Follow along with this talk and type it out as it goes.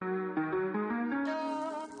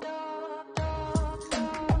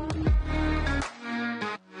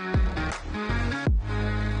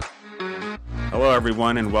Hello,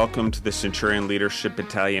 everyone, and welcome to the Centurion Leadership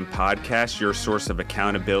Battalion podcast, your source of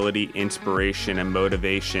accountability, inspiration, and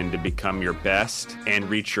motivation to become your best and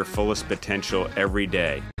reach your fullest potential every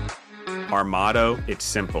day. Our motto, it's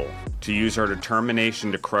simple: to use our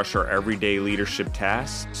determination to crush our everyday leadership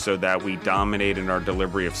tasks so that we dominate in our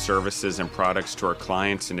delivery of services and products to our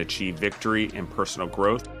clients and achieve victory and personal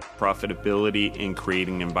growth, profitability, and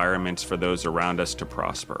creating environments for those around us to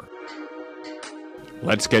prosper.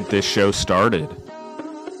 Let's get this show started.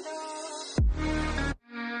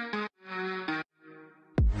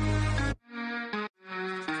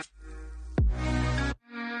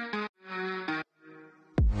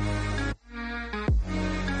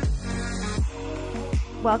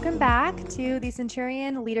 Welcome back to the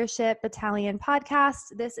Centurion Leadership Battalion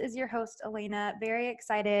podcast. This is your host, Elena. Very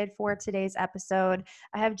excited for today's episode.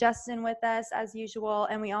 I have Justin with us as usual,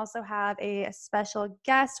 and we also have a special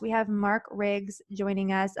guest. We have Mark Riggs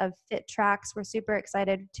joining us of FitTrax. We're super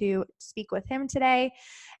excited to speak with him today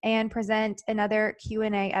and present another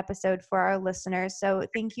Q&A episode for our listeners. So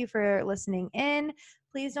thank you for listening in.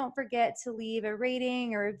 Please don't forget to leave a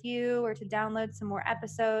rating or review or to download some more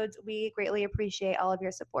episodes. We greatly appreciate all of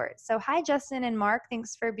your support. So hi, Justin and Mark.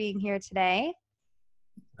 Thanks for being here today.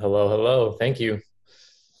 Hello. Thank you.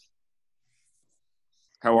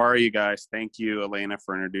 How are you guys? Thank you, Elena,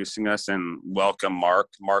 for introducing us, and welcome, Mark.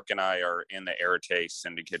 Mark and I are in the Arete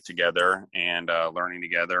Syndicate together and learning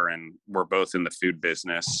together, and we're both in the food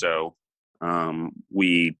business. So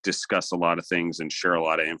we discuss a lot of things and share a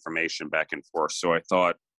lot of information back and forth. So I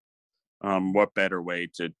thought, what better way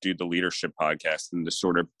to do the leadership podcast than to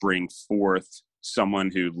sort of bring forth someone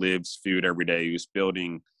who lives food every day, who's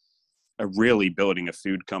building a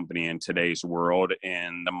food company in today's world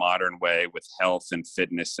in the modern way with health and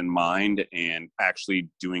fitness in mind, and actually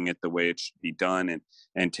doing it the way it should be done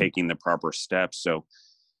and taking the proper steps. So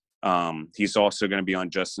he's also going to be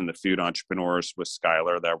on Justin the Food Entrepreneurs with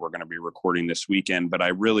Skylar that we're going to be recording this weekend. But I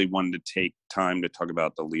really wanted to take time to talk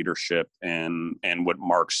about the leadership and what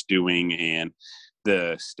Mark's doing and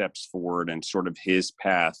the steps forward and sort of his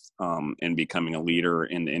path in becoming a leader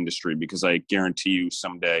in the industry, because I guarantee you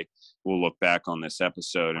someday we'll look back on this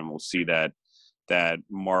episode and we'll see that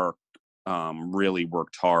Mark really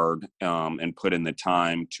worked hard and put in the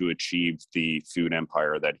time to achieve the food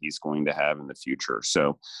empire that he's going to have in the future.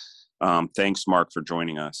 So thanks, Mark, for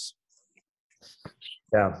joining us.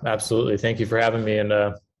 Yeah, absolutely. Thank you for having me,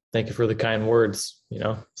 and thank you for the kind words.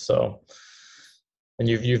 And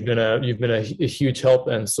you've been a huge help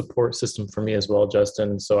and support system for me as well,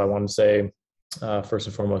 Justin. So I want to say, first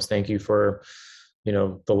and foremost, thank you for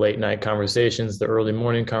the late night conversations, the early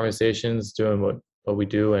morning conversations, doing what we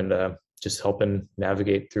do, and just helping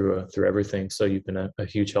navigate through everything. So you've been a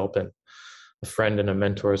huge help and a friend and a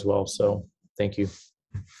mentor as well. So thank you.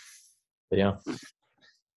 But yeah.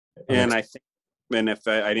 And I think, and if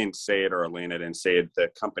I didn't say it or Elena didn't say it, the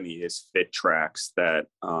company is FitTrax that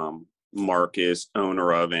Mark is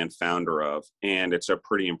owner of and founder of. And it's a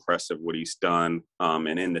pretty impressive what he's done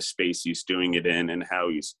and in the space he's doing it in and how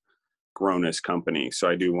he's grown his company. So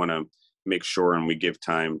I do want to make sure, and we give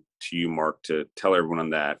time to you, Mark, to tell everyone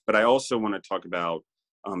on that. But I also want to talk about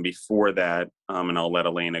before that, and I'll let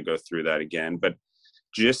Elena go through that again, but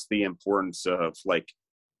just the importance of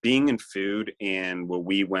being in food and what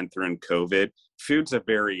we went through in COVID. Food's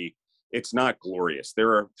it's not glorious.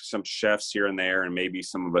 There are some chefs here and there, and maybe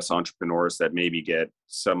some of us entrepreneurs that maybe get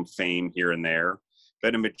some fame here and there,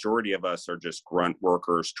 but a majority of us are just grunt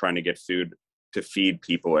workers trying to get food to feed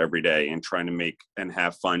people every day and trying to make and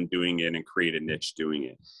have fun doing it and create a niche doing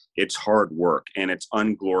it. It's hard work, and it's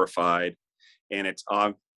unglorified, and it's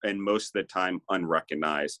and most of the time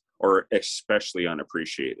unrecognized or especially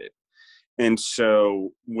unappreciated. And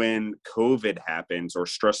so when COVID happens or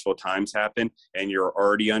stressful times happen and you're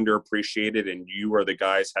already underappreciated and you are the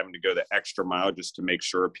guys having to go the extra mile just to make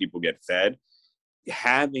sure people get fed,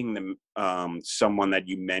 having them someone that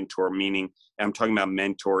you mentor, meaning I'm talking about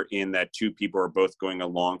mentor in that two people are both going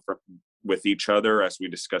along with each other, as we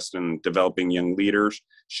discussed in Developing Young Leadership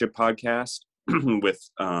podcast with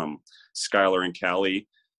Skylar and Callie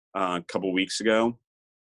a couple weeks ago.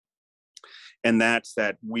 And that's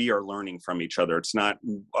that we are learning from each other. It's not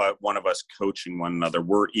one of us coaching one another.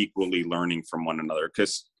 We're equally learning from one another,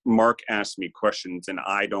 because Mark asked me questions and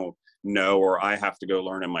I don't know, or I have to go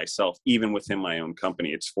learn it myself. Even within my own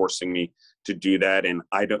company, it's forcing me to do that. And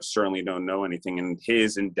I certainly don't know anything. And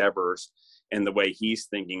his endeavors and the way he's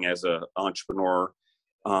thinking as an entrepreneur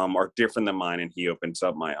are different than mine. And he opens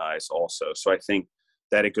up my eyes also. So I think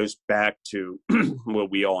that it goes back to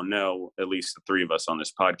what we all know, at least the three of us on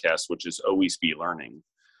this podcast, which is always be learning,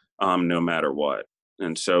 no matter what.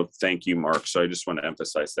 And so thank you, Mark. So I just want to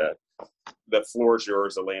emphasize that. The floor is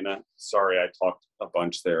yours, Elena. Sorry, I talked a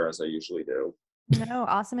bunch there as I usually do. No,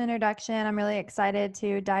 awesome introduction. I'm really excited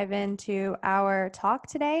to dive into our talk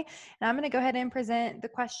today. And I'm going to go ahead and present the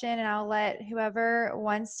question, and I'll let whoever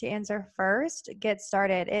wants to answer first get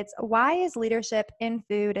started. It's, why is leadership in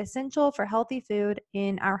food essential for healthy food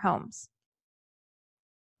in our homes?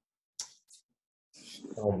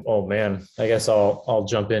 Oh man, I guess I'll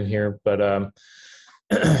jump in here, but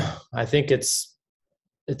I think it's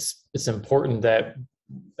important that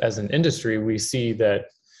as an industry we see that,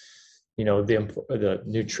 you know, the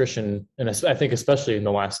nutrition, and I think especially in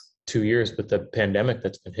the last 2 years with the pandemic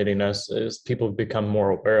that's been hitting us, is people have become more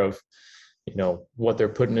aware of, you know, what they're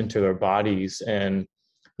putting into their bodies, and,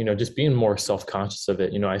 you know, just being more self-conscious of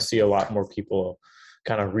it. You know, I see a lot more people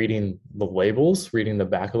kind of reading the labels, reading the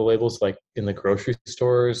back of the labels, like in the grocery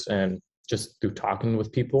stores and just through talking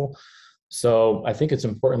with people. So I think it's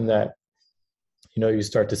important that, you know, you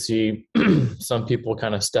start to see some people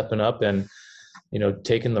kind of stepping up and, you know,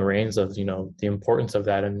 taking the reins of, you know, the importance of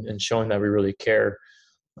that, and showing that we really care.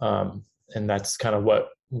 And that's kind of what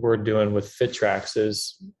we're doing with FitTracks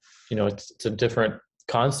is, you know, it's a different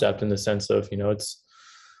concept in the sense of, you know, it's,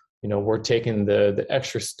 you know, we're taking the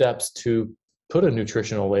extra steps to put a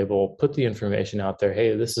nutritional label, put the information out there.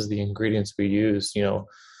 Hey, this is the ingredients we use, you know,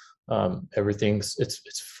 everything's,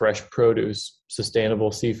 it's fresh produce,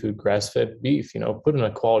 sustainable seafood, grass-fed beef, you know, putting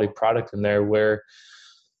a quality product in there where,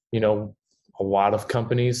 you know, a lot of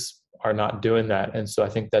companies are not doing that. And so I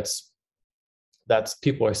think that's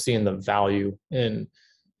people are seeing the value in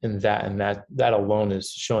that, and that alone is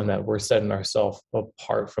showing that we're setting ourselves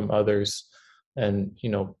apart from others, and, you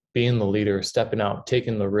know, being the leader, stepping out,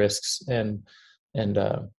 taking the risks, and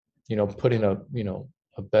you know, putting a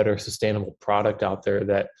better sustainable product out there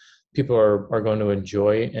that people are going to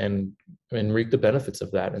enjoy and reap the benefits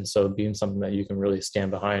of that. And so being something that you can really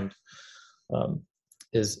stand behind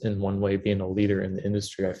is in one way being a leader in the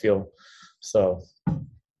industry, I feel. So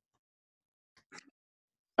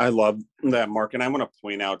I love that, Mark. And I want to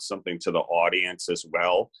point out something to the audience as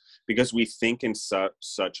well, because we think in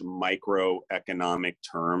such microeconomic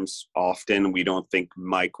terms. Often we don't think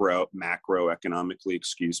macroeconomically,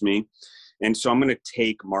 excuse me. And so I'm going to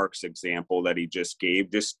take Mark's example that he just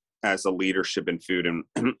gave, just as a leadership in food,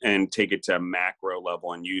 and take it to a macro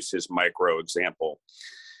level and use his micro example.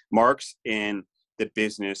 Mark's in the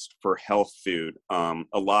business for health food. A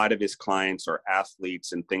lot of his clients are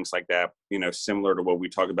athletes and things like that, you know, similar to what we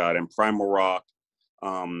talk about in Primal Rock.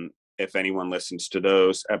 If anyone listens to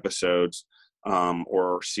those episodes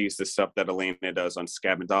or sees the stuff that Elena does on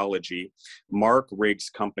Scabandology, Mark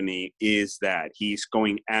Riggs' company is that he's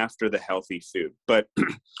going after the healthy food. But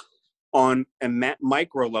on a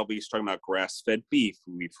micro level, he's talking about grass-fed beef.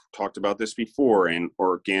 We've talked about this before, and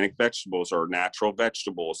organic vegetables or natural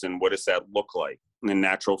vegetables, and what does that look like in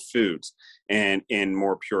natural foods and in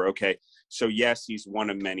more pure. Okay, so yes, he's one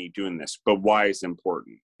of many doing this, but why is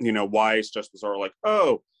important? You know, why is just bizarre? Like,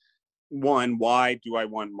 oh, one, why do I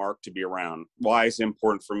want Mark to be around? Why is it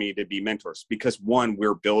important for me to be mentors? Because one,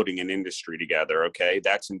 we're building an industry together. Okay,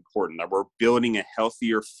 that's important. That we're building a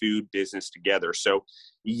healthier food business together. So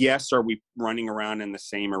yes, are we running around in the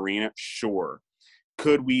same arena? Sure.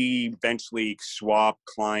 Could we eventually swap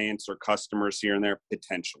clients or customers here and there?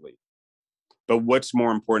 Potentially. But what's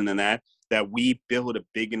more important than that? That we build a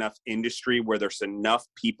big enough industry where there's enough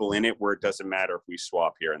people in it where it doesn't matter if we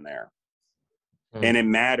swap here and there. And it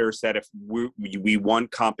matters that if we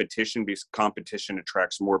want competition, because competition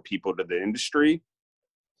attracts more people to the industry.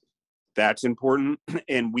 That's important.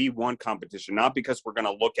 And we want competition, not because we're going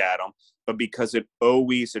to look at them, but because it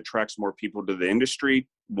always attracts more people to the industry.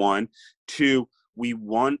 One. Two, we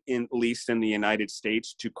want, at least in the United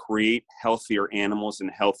States, to create healthier animals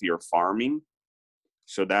and healthier farming.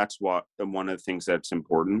 So that's one of the things that's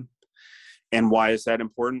important. And why is that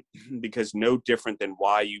important? Because no different than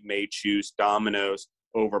why you may choose Domino's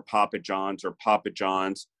over Papa John's, or Papa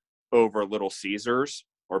John's over Little Caesars,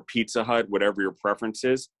 or Pizza Hut, whatever your preference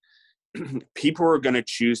is. People are going to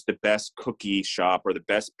choose the best cookie shop or the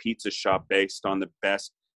best pizza shop based on the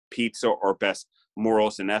best pizza or best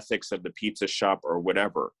morals and ethics of the pizza shop or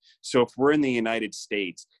whatever. So if we're in the United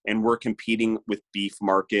States and we're competing with beef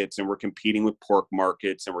markets, and we're competing with pork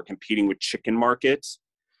markets, and we're competing with chicken markets,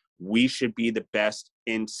 we should be the best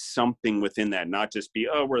in something within that, not just be,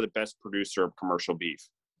 oh, we're the best producer of commercial beef.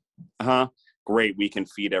 Great, we can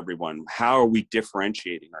feed everyone. How are we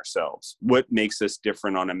differentiating ourselves? What makes us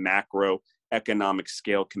different on a macroeconomic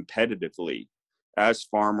scale competitively as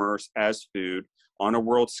farmers, as food, on a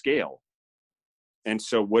world scale? And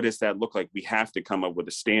so what does that look like? We have to come up with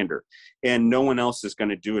a standard, and no one else is going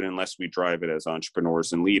to do it unless we drive it as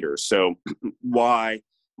entrepreneurs and leaders. So why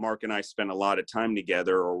Mark and I spend a lot of time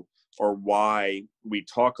together, or why we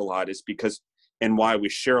talk a lot, is because, and why we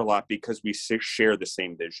share a lot, because we share the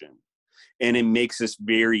same vision. And it makes us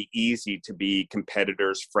very easy to be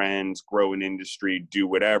competitors, friends, grow an industry, do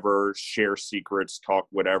whatever, share secrets, talk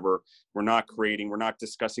whatever. We're not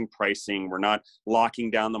discussing pricing. We're not locking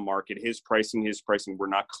down the market, his pricing. We're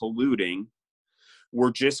not colluding.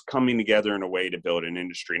 We're just coming together in a way to build an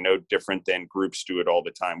industry, no different than groups do it all the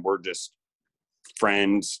time. We're just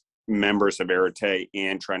friends, members of Arete,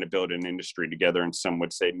 and trying to build an industry together, and some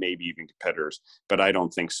would say maybe even competitors, but I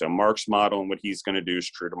don't think so. Mark's model and what he's going to do is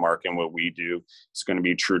true to Mark, and what we do is going to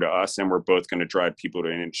be true to us, and we're both going to drive people to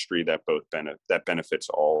an industry that benefits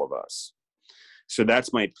all of us. So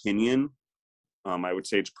that's my opinion. I would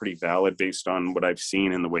say it's pretty valid based on what I've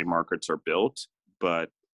seen and the way markets are built, but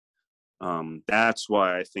that's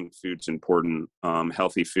why I think food's important.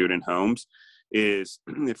 Healthy food in homes is,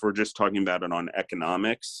 if we're just talking about it on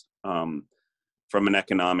economics, from an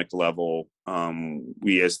economic level,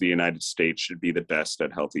 we as the United States should be the best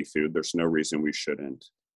at healthy food. There's no reason we shouldn't.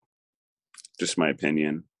 Just my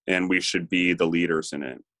opinion. And we should be the leaders in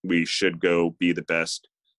it. We should go be the best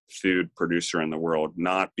food producer in the world,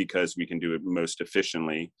 not because we can do it most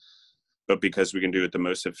efficiently, but because we can do it the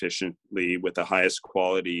most efficiently with the highest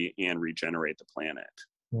quality and regenerate the planet.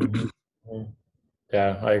 Mm-hmm.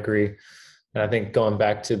 Yeah, I agree. And I think going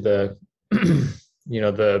back to the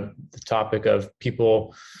the topic of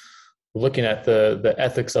people looking at the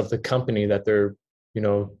ethics of the company that they're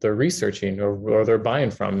researching or they're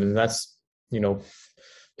buying from, and that's,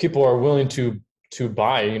 people are willing to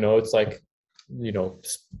buy, it's like,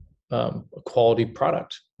 a quality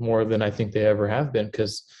product more than I think they ever have been,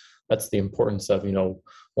 because that's the importance of,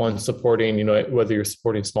 one, supporting, whether you're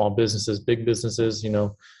supporting small businesses, big businesses,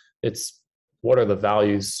 it's what are the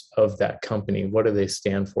values of that company? What do they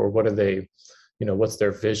stand for? What are they, what's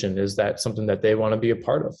their vision? Is that something that they want to be a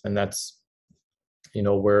part of? And that's,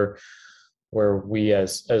 where we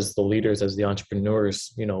as the leaders, as the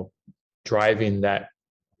entrepreneurs, driving that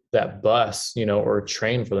bus, or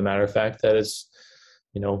train, for the matter of fact, that is,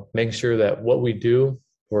 making sure that what we do,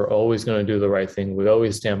 we're always going to do the right thing. We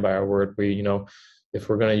always stand by our word. We, if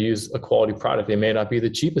we're going to use a quality product, it may not be the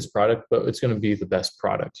cheapest product, but it's going to be the best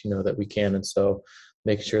product, that we can. And so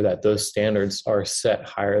make sure that those standards are set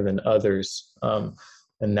higher than others.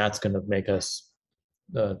 And that's going to make us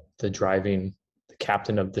the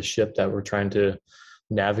captain of the ship that we're trying to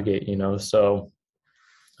navigate, So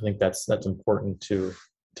I think that's important to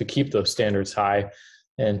keep those standards high,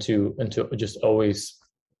 and to just always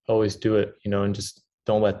do it, and just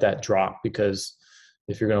don't let that drop, because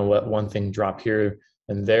if you're going to let one thing drop here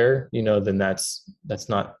and there, then that's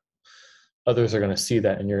not, others are going to see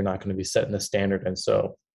that, and you're not going to be setting the standard. And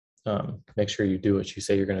so make sure you do what you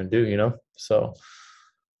say you're going to do, so.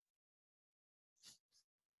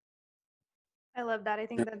 I love that. I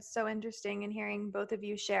think that's so interesting, and hearing both of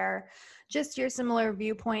you share just your similar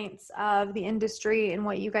viewpoints of the industry and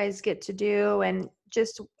what you guys get to do, and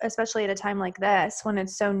just especially at a time like this when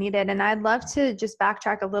it's so needed. And I'd love to just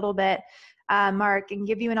backtrack a little bit, Mark, and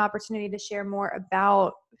give you an opportunity to share more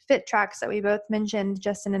about FitTrax that we both mentioned,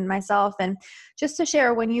 Justin and myself, and just to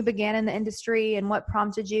share when you began in the industry and what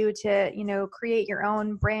prompted you to, create your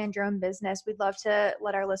own brand, your own business. We'd love to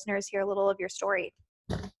let our listeners hear a little of your story.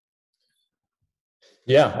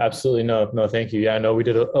 Yeah, absolutely. No, thank you. Yeah, I know we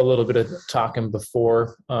did a little bit of talking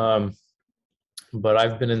before, but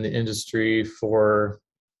I've been in the industry for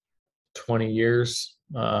 20 years.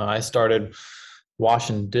 I started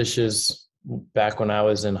washing dishes back when I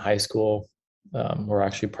was in high school, or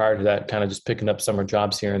actually prior to that, kind of just picking up summer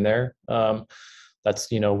jobs here and there.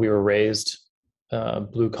 That's, we were raised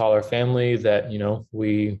blue collar family that,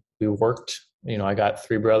 we worked. I got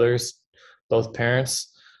 3 brothers, both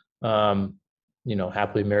parents,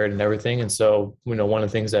 happily married and everything. And so, one of the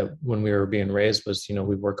things that when we were being raised was,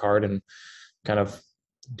 we work hard and kind of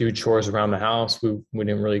do chores around the house. We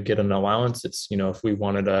didn't really get an allowance. It's, if we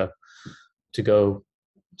wanted to go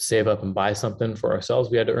save up and buy something for ourselves,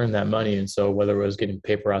 we had to earn that money. And so whether it was getting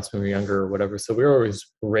paper routes when we were younger or whatever, so we were always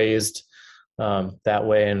raised that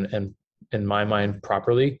way, and in my mind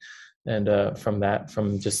properly. And from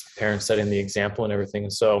just parents setting the example and everything.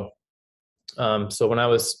 So when I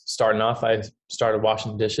was starting off, I started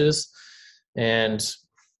washing dishes, and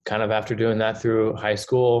kind of after doing that through high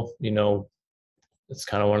school, it's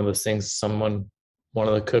kind of one of those things, one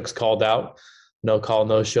of the cooks called out, no call,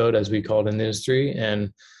 no showed, as we call it in the industry.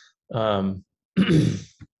 And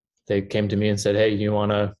they came to me and said, "Hey, you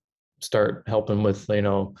want to start helping with,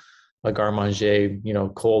 a garde manger,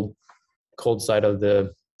 cold side of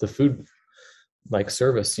the food, like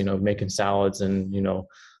service, making salads and,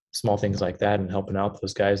 small things like that, and helping out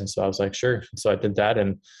those guys. And so I was like, sure. So I did that,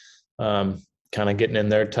 and kind of getting in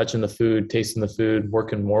there, touching the food, tasting the food,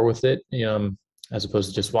 working more with it, as opposed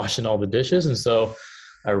to just washing all the dishes. And so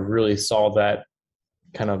I really saw that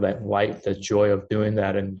kind of that light, the joy of doing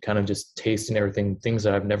that, and kind of just tasting everything, things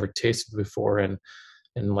that I've never tasted before, and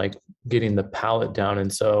like getting the palate down.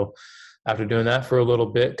 And so after doing that for a little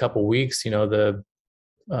bit, couple weeks, the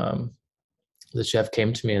chef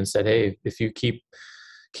came to me and said, hey, if you keep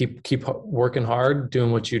working hard,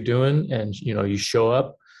 doing what you're doing, and you show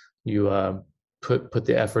up, you put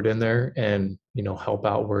the effort in there, and help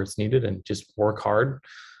out where it's needed, and just work hard,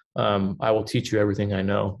 I will teach you everything I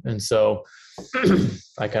know. And so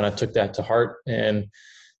I kind of took that to heart, and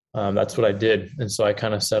that's what I did. And so I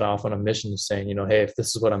kind of set off on a mission saying, hey, if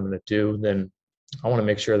this is what I'm going to do, then I want to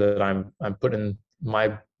make sure that I'm putting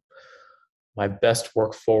my best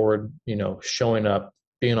work forward, showing up,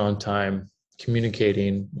 being on time,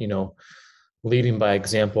 communicating, leading by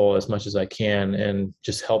example as much as I can, and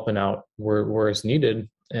just helping out where it's needed.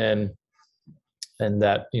 And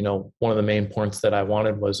that, one of the main points that I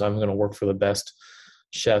wanted was, I'm going to work for the best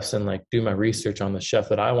chefs, and like do my research on the chef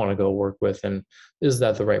that I want to go work with, and is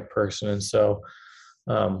that the right person? And so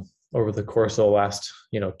over the course of the last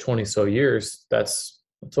 20 so years, that's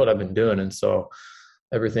what I've been doing. And so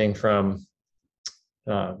everything from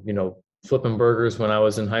flipping burgers when I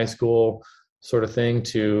was in high school, sort of thing,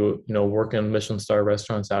 to working Michelin star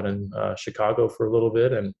restaurants out in Chicago for a little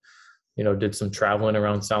bit, and did some traveling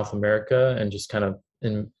around South America, and just kind of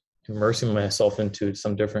immersing myself into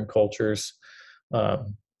some different cultures,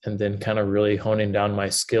 and then kind of really honing down my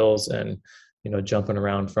skills, and jumping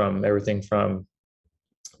around from everything from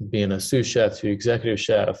being a sous chef to executive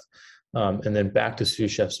chef, and then back to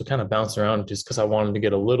sous chef. So kind of bounce around, just because I wanted to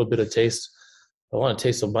get a little bit of taste. I want to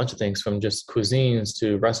taste a bunch of things, from just cuisines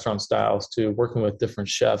to restaurant styles to working with different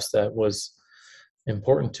chefs. That was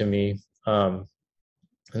important to me. And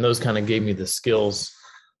those kind of gave me the skills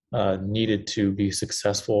needed to be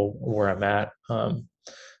successful where I'm at. And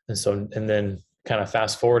then kind of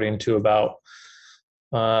fast forwarding to about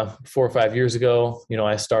 4 or 5 years ago,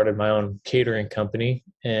 I started my own catering company,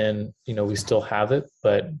 and, we still have it,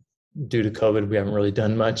 but due to COVID, we haven't really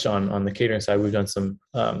done much on the catering side. We've done some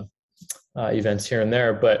events here and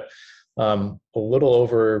there, but a little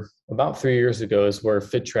over about 3 years ago is where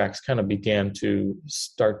FitTrax kind of began to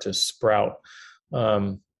start to sprout.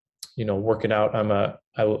 Working out,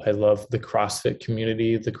 I love the CrossFit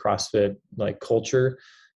community, the CrossFit like culture.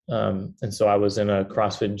 And so I was in a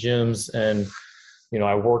CrossFit gyms, and,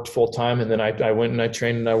 I worked full time, and then I went and I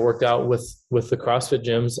trained and I worked out with the CrossFit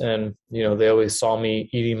gyms, and, they always saw me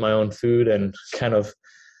eating my own food, and kind of,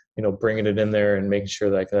 bringing it in there, and making sure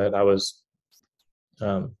that I was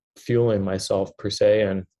fueling myself per se,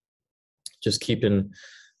 and just keeping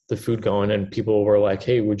the food going. And people were like,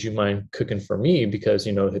 hey, would you mind cooking for me? Because,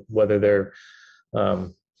 whether they're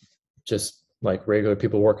just like regular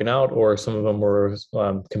people working out, or some of them were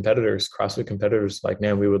competitors, CrossFit competitors, like,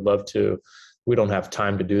 man, we would love to, we don't have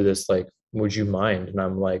time to do this. Like, would you mind? And I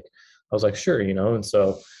was like, sure, and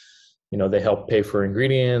so, they helped pay for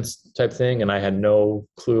ingredients type thing. And I had no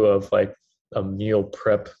clue of like a meal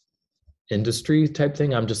prep industry type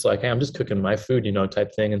thing. I'm just like, hey, I'm just cooking my food,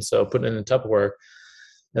 type thing. And so putting it in Tupperware,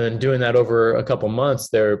 and then doing that over a couple months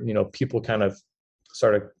there, people kind of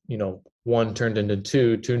started, one turned into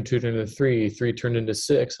two turned into three turned into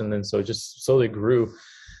six. And then so it just slowly grew.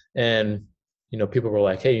 And, people were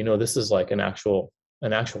like, hey, this is like an actual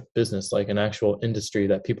business, like an actual industry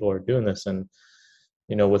that people are doing this. And,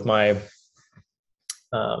 with my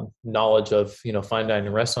knowledge of, fine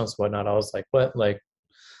dining restaurants and whatnot, I was like, what? Like,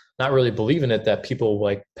 not really believing it, that people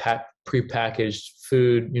like prepackaged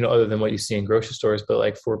food, other than what you see in grocery stores, but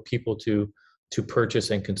like for people to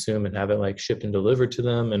purchase and consume and have it like shipped and delivered to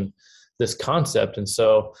them, and this concept. And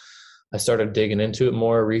so I started digging into it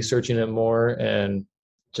more, researching it more, and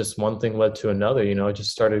just one thing led to another. I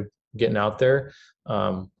just started getting out there,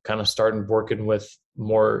 kind of started working with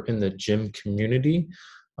more in the gym community,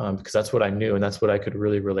 because that's what I knew, and that's what I could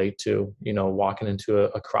really relate to, walking into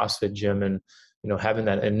a CrossFit gym, and having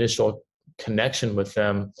that initial connection with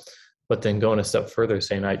them, but then going a step further,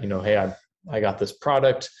 saying, hey, I got this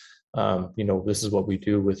product. This is what we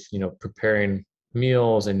do with, preparing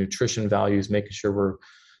meals and nutrition values, making sure we're,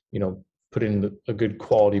 putting a good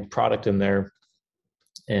quality product in there,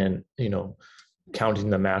 and, counting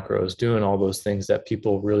the macros, doing all those things that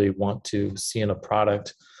people really want to see in a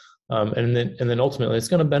product. And then ultimately it's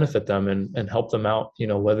going to benefit them and help them out,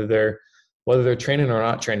 whether they're training or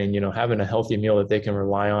not training, having a healthy meal that they can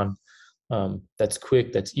rely on, that's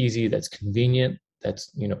quick, that's easy, that's convenient,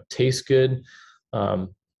 that's, tastes good,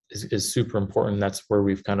 is super important. That's where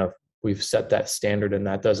we've set that standard,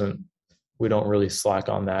 and we don't really slack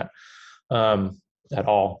on that, at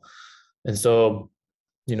all. And so,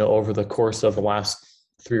 over the course of the last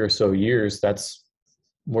 3 or so years, that's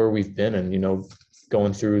where we've been. And,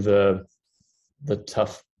 going through the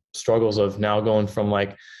tough struggles of now going from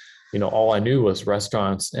all I knew was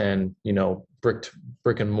restaurants and,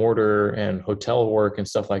 brick and mortar and hotel work and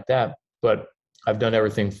stuff like that. But I've done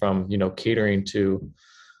everything from, catering to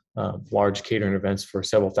large catering events for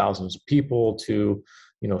several thousands of people to,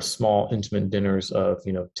 small intimate dinners of,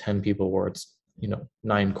 10 people where it's,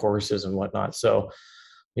 9 courses and whatnot. So,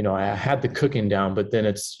 I had the cooking down, but then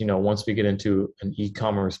it's, once we get into an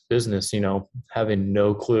e-commerce business, having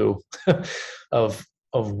no clue of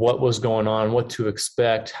what was going on, what to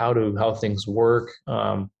expect, how things work.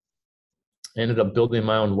 Ended up building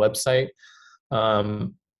my own website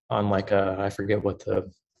on I forget what the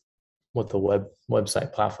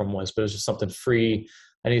website platform was, but it was just something free.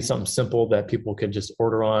 I needed something simple that people could just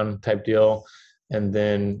order on type deal. And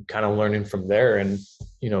then kind of learning from there and,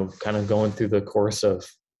 kind of going through the course of,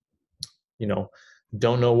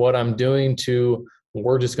 don't know what I'm doing to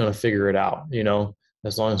we're just going to figure it out,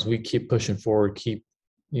 as long as we keep pushing forward, keep,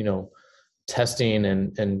 testing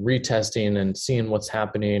and retesting and seeing what's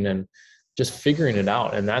happening and just figuring it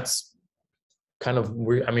out. And that's kind of,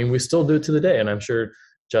 we still do it to the day. And I'm sure,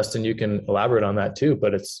 Justin, you can elaborate on that too,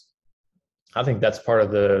 but I think that's part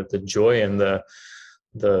of the joy and the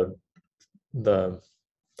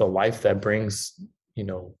life that brings,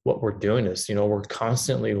 what we're doing is, we're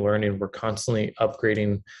constantly learning, we're constantly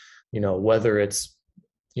upgrading, whether it's,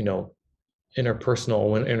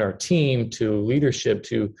 interpersonal in our team to leadership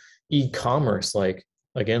to e-commerce. I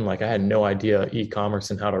had no idea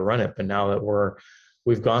e-commerce and how to run it, but now that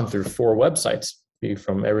we've gone through 4 websites,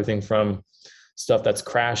 from everything from stuff that's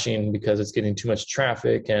crashing because it's getting too much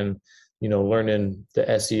traffic and, learning the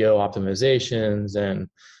SEO optimizations and,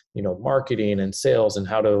 marketing and sales and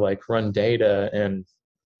how to run data and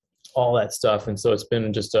all that stuff. And so it's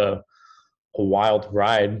been just a wild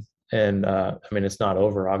ride. And it's not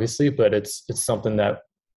over obviously, but it's something that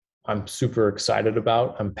I'm super excited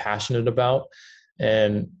about. I'm passionate about,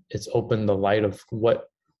 and it's opened the light of what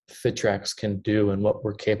FitTrax can do and what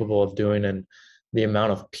we're capable of doing, and the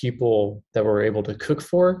amount of people that we're able to cook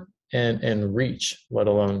for and reach, let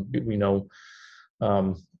alone,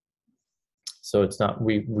 so it's not,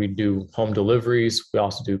 we do home deliveries. We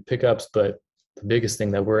also do pickups, but the biggest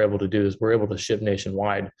thing that we're able to do is we're able to ship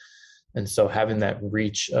nationwide. And so having that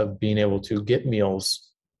reach of being able to get meals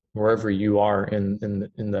wherever you are in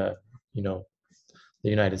the, the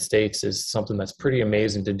United States is something that's pretty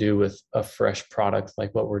amazing to do with a fresh product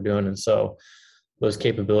like what we're doing. And so those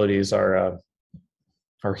capabilities are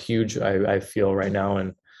huge, I feel right now.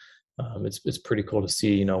 And it's pretty cool to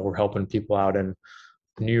see, we're helping people out in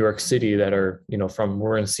New York City that are,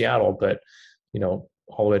 we're in Seattle, but, all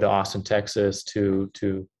the way to Austin, Texas to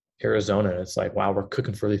Arizona. And it's wow, we're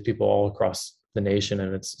cooking for these people all across the nation,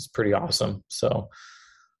 and it's pretty awesome. So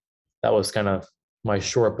that was kind of my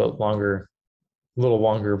short but little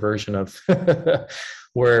longer version of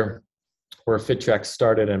where FitTrax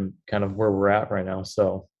started and kind of where we're at right now.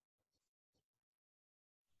 So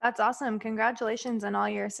that's awesome. Congratulations on all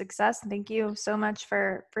your success. Thank you so much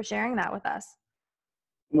for sharing that with us.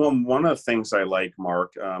 Well, one of the things I like,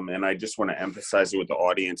 Mark, and I just want to emphasize it with the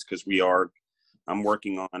audience, because I'm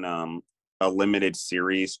working on a limited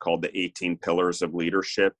series called the 18 Pillars of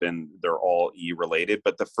Leadership, and they're all E-related.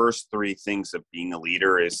 But the first 3 things of being a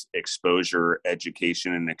leader is exposure,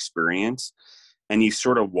 education, and experience. And you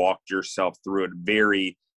sort of walked yourself through it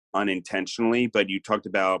very unintentionally, but you talked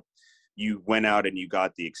about you went out and you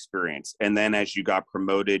got the experience. And then as you got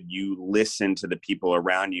promoted, you listened to the people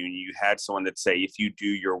around you, and you had someone that say, if you do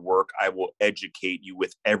your work, I will educate you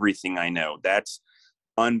with everything I know. That's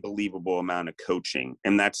unbelievable amount of coaching,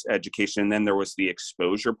 and that's education. And then there was the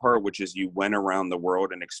exposure part, which is you went around the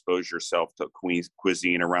world and exposed yourself to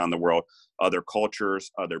cuisine around the world, other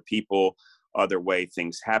cultures, other people, other way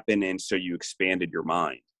things happen. And so you expanded your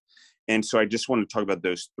mind. And so I just want to talk about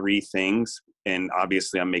those 3 things. And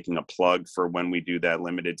obviously I'm making a plug for when we do that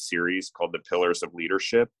limited series called the Pillars of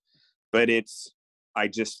Leadership. But I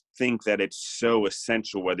just think that it's so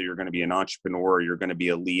essential, whether you're going to be an entrepreneur or you're going to be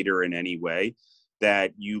a leader in any way,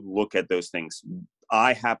 that you look at those things.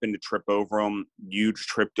 I happened to trip over them. You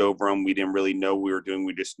tripped over them. We didn't really know what we were doing.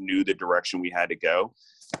 We just knew the direction we had to go.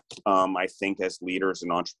 I think as leaders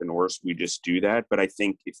and entrepreneurs, we just do that. But I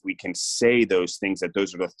think if we can say those things, that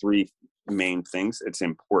those are the three main things, it's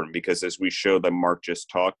important, because as we show that Mark just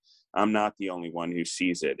talked, I'm not the only one who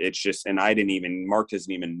sees it. It's just, and Mark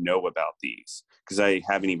doesn't even know about these, because I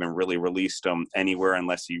haven't even really released them anywhere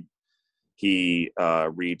unless he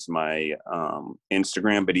reads my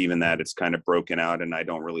Instagram. But even that, it's kind of broken out and I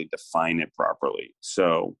don't really define it properly.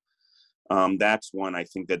 So that's one. I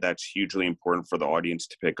think that's hugely important for the audience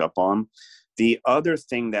to pick up on. The other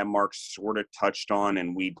thing that Mark sort of touched on,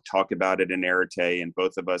 and we talk about it in Arete, and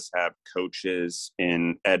both of us have coaches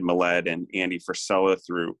in Ed Millett and Andy Frisella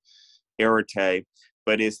through Arete,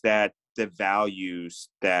 but is that the values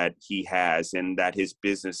that he has and that his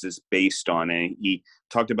business is based on. And he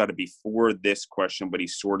talked about it before this question, but he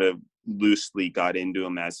sort of loosely got into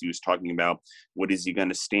them as he was talking about what is he going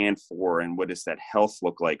to stand for and what does that health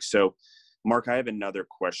look like. So Mark, I have another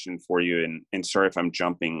question for you, and sorry if I'm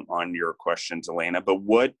jumping on your questions, Elena,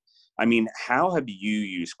 but how have you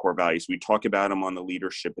used core values? We talk about them on the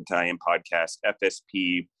Leadership Battalion podcast.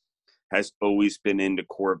 FSP has always been into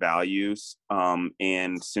core values.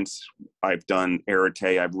 And since I've done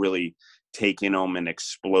Arete, I've really taken them and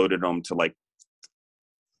exploded them to like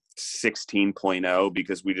 16.0,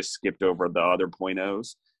 because we just skipped over the other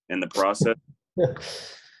 .0s in the process.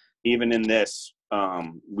 Even in this,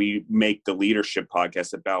 we make the leadership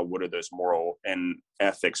podcast about what do those moral and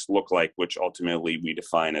ethics look like, which ultimately we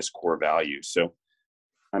define as core values. So,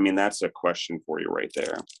 that's a question for you right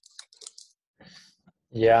there.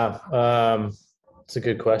 Yeah, it's a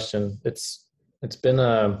good question. It's been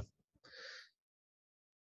so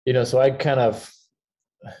I kind of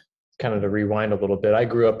to rewind a little bit. I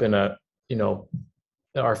grew up in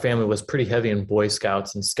our family was pretty heavy in Boy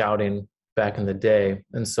Scouts and scouting back in the day,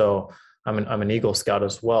 and so I'm an Eagle Scout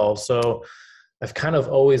as well. So I've kind of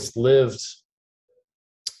always lived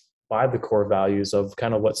by the core values of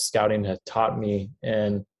kind of what scouting had taught me,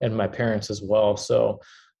 and my parents as well. So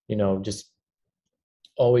just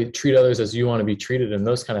always treat others as you want to be treated and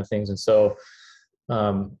those kind of things. And so,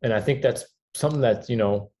 and I think that's something that,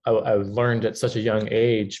 I learned at such a young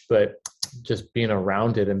age, but just being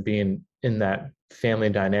around it and being in that family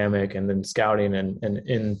dynamic and then scouting and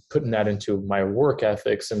in putting that into my work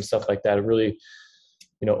ethics and stuff like that, really,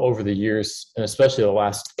 over the years, and especially the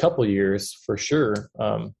last couple of years for sure,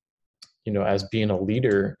 as being a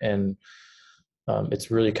leader, and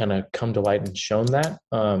it's really kind of come to light and shown that,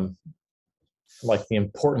 like the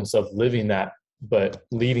importance of living that, but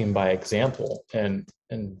leading by example, and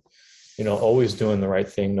always doing the right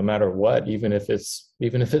thing no matter what, even if it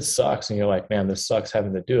sucks and you're like, man, this sucks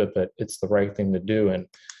having to do it, but it's the right thing to do. And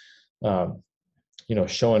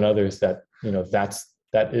showing others that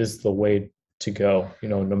that is the way to go,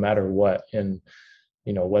 no matter what. And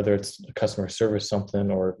whether it's customer service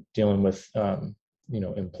something, or dealing with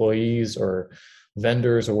employees or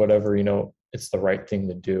vendors or whatever, it's the right thing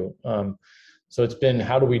to do. So it's been,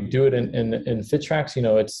 how do we do it in FitTrax?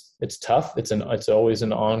 It's tough. It's always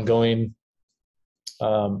an ongoing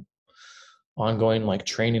like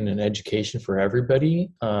training and education for everybody.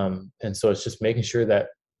 And so it's just making sure that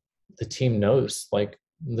the team knows, like,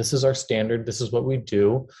 this is our standard. This is what we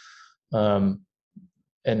do. We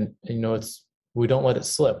don't let it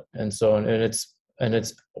slip. And so,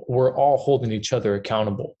 we're all holding each other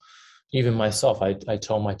accountable. Even myself, I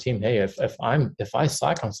tell my team, hey, if I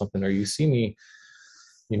slack on something, or you see me,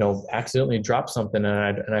 accidentally drop something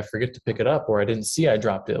and I forget to pick it up, or I didn't see I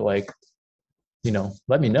dropped it, like,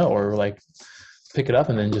 let me know, or like pick it up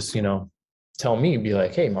and then just, tell me, be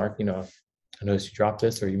like, hey, Mark, I noticed you dropped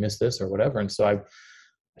this, or you missed this, or whatever. And so I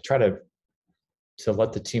try to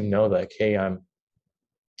let the team know, like, hey, I'm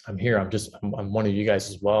here. I'm one of you guys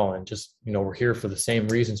as well. And just, we're here for the same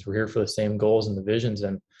reasons. We're here for the same goals and the visions.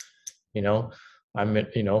 And,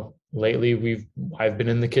 lately I've been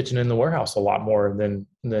in the kitchen and the warehouse a lot more than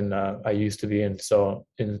I used to be. And so,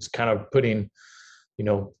 and it's kind of putting,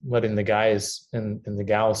 letting the guys and the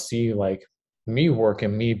gals see, like, me work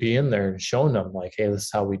and me be in there and showing them, like, hey, this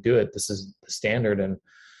is how we do it. This is the standard. And,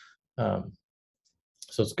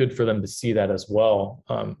 so it's good for them to see that as well,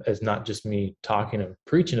 as not just me talking and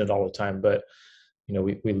preaching it all the time, but,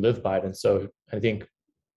 we live by it. And so I think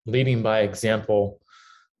leading by example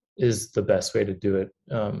is the best way to do it.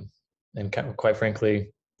 And quite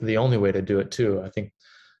frankly, the only way to do it too. I think,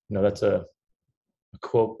 that's a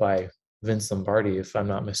quote by Vince Lombardi, if I'm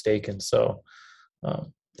not mistaken. So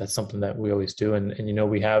that's something that we always do. And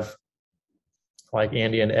we have, like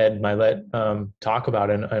Andy and Ed Millett talk about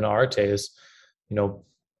in Arete, is,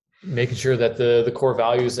 making sure that the core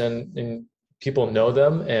values and people know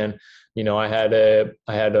them. And, I had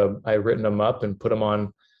written them up and put them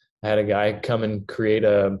on I had a guy come and create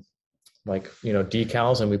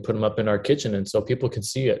decals, and we put them up in our kitchen, and so people can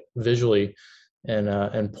see it visually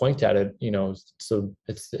and point at it, so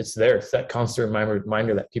it's there. It's that constant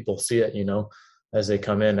reminder that people see it, as they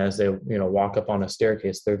come in, as they, walk up on a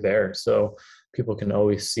staircase, they're there. So people can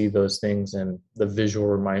always see those things and the visual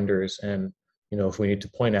reminders, and, if we need to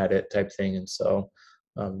point at it type thing. And so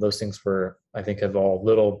those things I think have the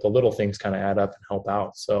little things kind of add up and help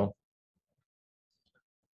out. So.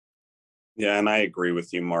 Yeah. And I agree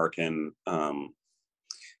with you, Mark. And,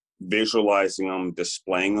 visualizing them,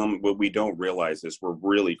 displaying them, what we don't realize is we're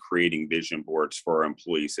really creating vision boards for our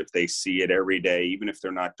employees. If they see it every day, even if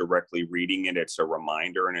they're not directly reading it, it's a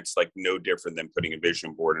reminder. And it's like no different than putting a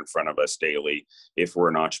vision board in front of us daily if we're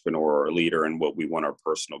an entrepreneur or a leader and what we want our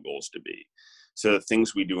personal goals to be. So the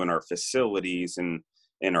things we do in our facilities and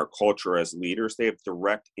our culture as leaders, they have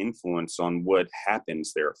direct influence on what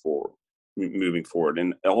happens there for moving forward.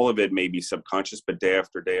 And all of it may be subconscious, but day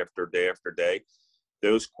after day after day after day,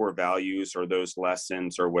 those core values or those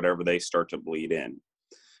lessons or whatever, they start to bleed in,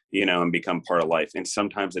 and become part of life. And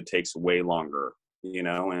sometimes it takes way longer,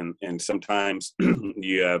 and sometimes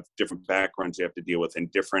you have different backgrounds you have to deal with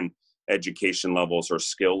and different education levels or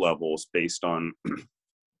skill levels based on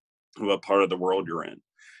what part of the world you're in.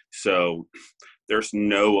 So there's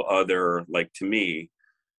no other, like, to me,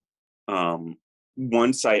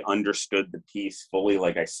 once I understood the piece fully,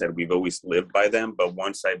 like I said, we've always lived by them, but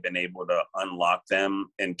once I've been able to unlock them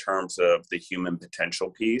in terms of the human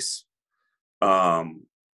potential piece,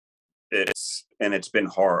 it's been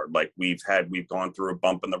hard. Like we've gone through a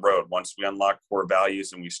bump in the road. Once we unlocked core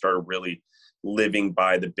values and we started really living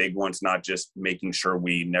by the big ones, not just making sure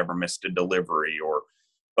we never missed a delivery or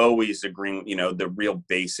always agreeing, the real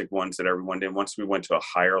basic ones that everyone did. Once we went to a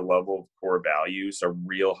higher level of core values, a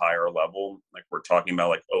real higher level, like we're talking about,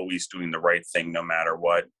 like always doing the right thing no matter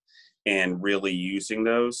what, and really using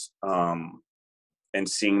those, and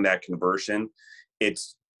seeing that conversion,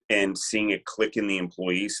 and seeing it click in the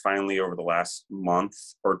employees finally over the last month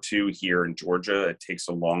or two here in Georgia. It takes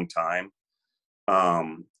a long time.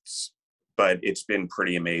 But it's been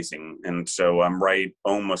pretty amazing. And so I'm right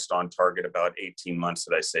almost on target, about 18 months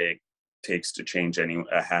that I say it takes to change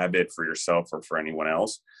a habit for yourself or for anyone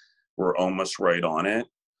else. We're almost right on it.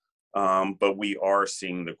 But we are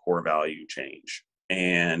seeing the core value change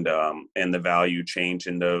and the value change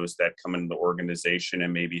in those that come into the organization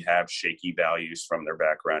and maybe have shaky values from their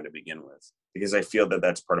background to begin with. Because I feel that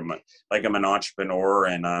that's part of like I'm an entrepreneur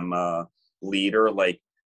and I'm a leader, like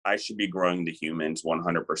I should be growing the humans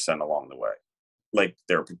 100% along the way. Like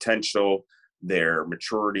their potential, their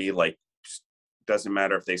maturity, like doesn't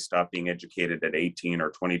matter if they stop being educated at 18 or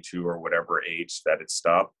 22 or whatever age that it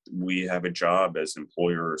stopped. We have a job as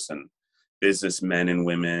employers and businessmen and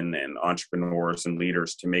women and entrepreneurs and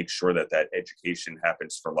leaders to make sure that education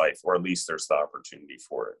happens for life, or at least there's the opportunity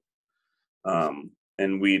for it.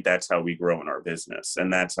 And that's how we grow in our business,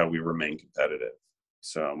 and that's how we remain competitive.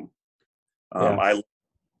 So I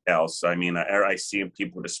else. I mean, I see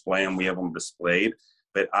people display them. We have them displayed,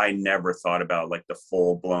 but I never thought about like the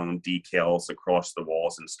full blown decals across the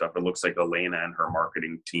walls and stuff. It looks like Elena and her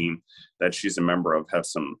marketing team that she's a member of have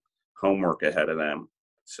some homework ahead of them.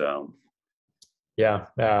 So, yeah,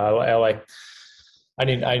 now that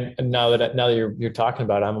you're talking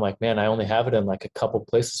about it, I'm like, man, I only have it in like a couple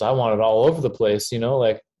places. I want it all over the place,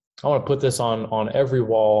 like I want to put this on every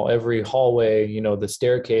wall, every hallway, the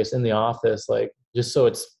staircase, in the office, like just so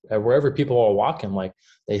it's wherever people are walking, like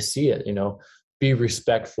they see it, be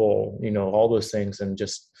respectful, all those things, and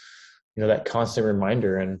just, that constant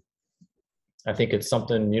reminder. And I think it's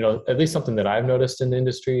something, at least something that I've noticed in the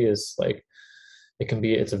industry is like,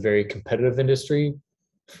 it's a very competitive industry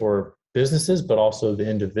for businesses, but also the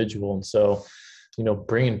individual. And so,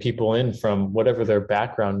 bringing people in from whatever their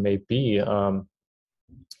background may be,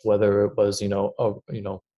 whether it was,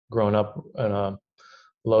 growing up in a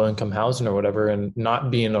low income housing or whatever, and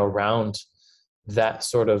not being around that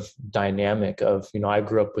sort of dynamic of, I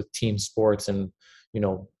grew up with team sports and,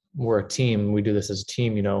 we're a team, we do this as a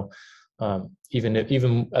team,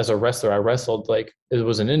 even as a wrestler, I wrestled, like it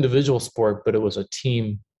was an individual sport, but it was a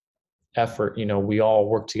team effort. We all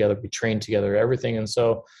worked together, we trained together, everything. And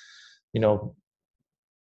so,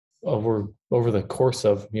 over the course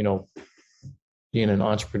of, being an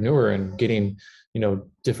entrepreneur and getting,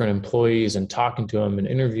 different employees and talking to them and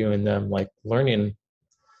interviewing them, like learning,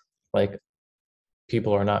 like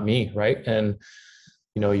people are not me. Right. And,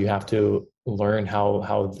 you have to learn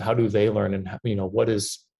how do they learn, and, what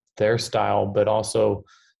is their style, but also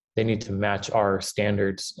they need to match our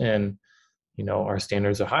standards, and, our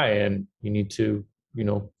standards are high, and you need to,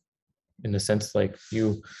 in a sense, like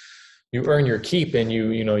you you earn your keep, and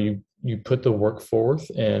you put the work forth,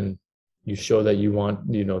 and you show that you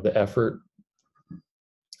want, the effort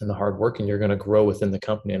and the hard work, and you're going to grow within the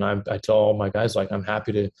company. And I tell all my guys, like, I'm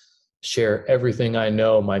happy to share everything I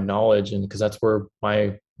know, my knowledge, and because that's where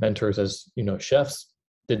my mentors as, chefs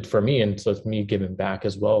did for me. And so it's me giving back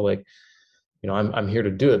as well. Like, I'm here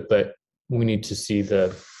to do it, but we need to see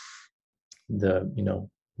the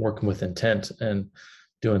working with intent and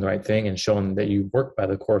doing the right thing and showing that you work by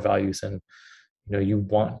the core values, and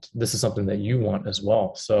this is something that you want as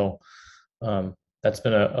well. So that's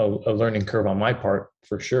been a learning curve on my part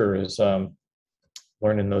for sure, is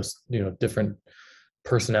learning those different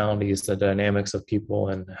personalities, the dynamics of people,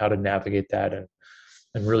 and how to navigate that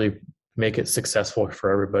and really make it successful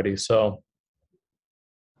for everybody. So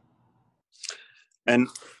and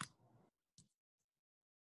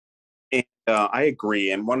I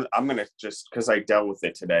agree. And I'm going to just, because I dealt with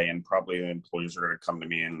it today, and probably the employees are going to come to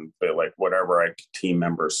me and be like, whatever, team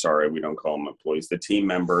members, sorry, we don't call them employees. The team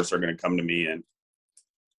members are going to come to me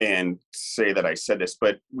and say that I said this,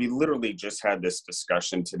 but we literally just had this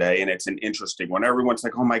discussion today, and it's an interesting one. Everyone's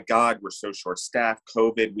like, oh my God, we're so short staffed,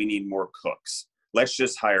 COVID, we need more cooks. Let's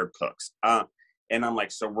just hire cooks. And I'm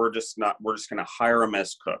like, so we're just going to hire them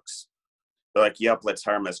as cooks. They're like, yep, let's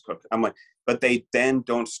hire them as cooks. I'm like, but they then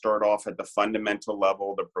don't start off at the fundamental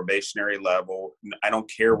level, the probationary level. I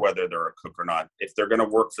don't care whether they're a cook or not. If they're going to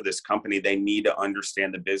work for this company, they need to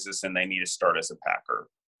understand the business, and they need to start as a packer.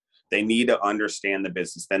 They need to understand the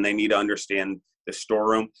business. Then they need to understand the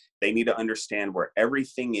storeroom. They need to understand where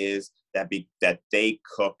everything is that they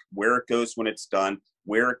cook, where it goes when it's done,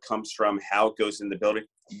 where it comes from, how it goes in the building.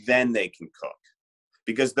 Then they can cook,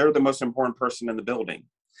 because they're the most important person in the building.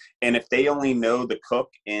 And if they only know the cook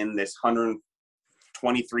in this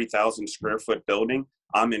 123,000 square foot building,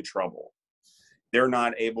 I'm in trouble. They're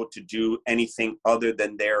not able to do anything other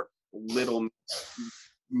than their little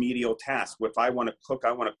medial task. If I want to cook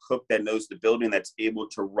that knows the building, that's able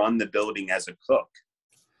to run the building as a cook.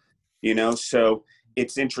 So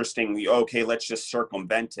it's interesting. Okay, let's just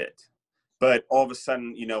circumvent it. But all of a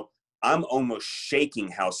sudden, I'm almost shaking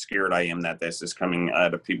how scared I am that this is coming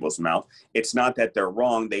out of people's mouth. It's not that they're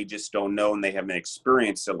wrong. They just don't know, and they haven't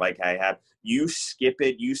experienced it like I have. You skip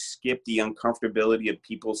it. You skip the uncomfortability of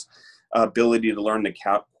people's ability to learn the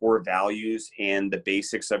core values and the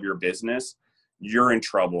basics of your business. You're in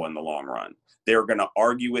trouble in the long run. They're going to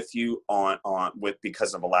argue with you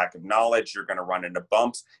because of a lack of knowledge. You're going to run into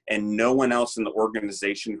bumps, and no one else in the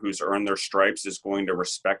organization who's earned their stripes is going to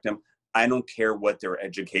respect them. I don't care what their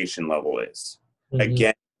education level is. Mm-hmm.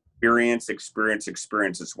 Again, experience.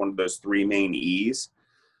 It's one of those three main E's.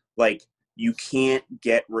 Like, you can't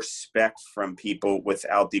get respect from people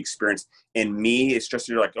without the experience. And me, it's just,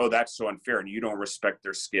 you're like, oh, that's so unfair, and you don't respect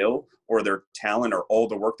their skill or their talent or all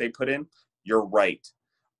the work they put in. You're right.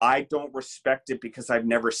 I don't respect it because I've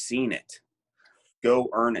never seen it. Go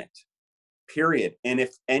earn it, period. And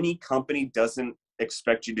if any company doesn't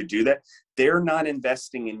expect you to do that, they're not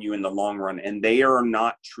investing in you in the long run, and they are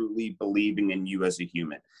not truly believing in you as a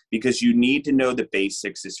human, because you need to know the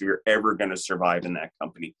basics if you're ever going to survive in that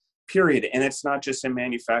company, period. And it's not just in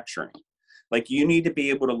manufacturing. Like, you need to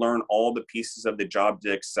be able to learn all the pieces of the job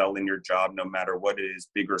to excel in your job, no matter what it is,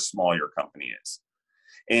 big or small your company is.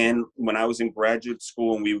 And when I was in graduate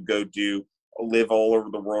school, and we would go live all over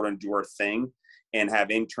the world and do our thing and have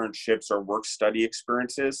internships or work study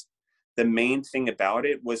experiences, the main thing about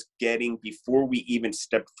it was before we even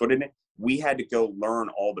stepped foot in it, we had to go learn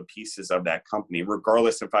all the pieces of that company,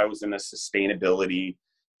 regardless if I was in a sustainability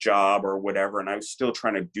job or whatever. And I was still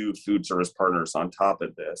trying to do food service partners on top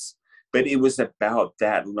of this. But it was about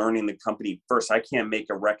that, learning the company first. I can't make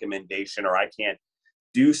a recommendation, or I can't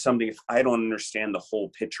do something if I don't understand the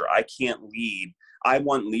whole picture. I can't lead. I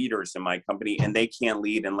want leaders in my company, and they can't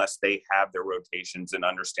lead unless they have their rotations and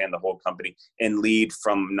understand the whole company and lead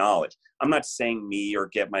from knowledge. I'm not saying me or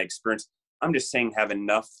get my experience. I'm just saying have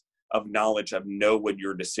enough of knowledge of know what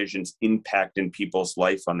your decisions impact in people's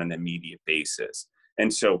life on an immediate basis.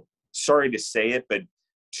 And so, sorry to say it, but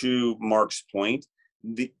to Mark's point,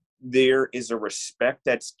 there is a respect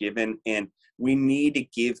that's given, and we need to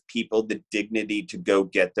give people the dignity to go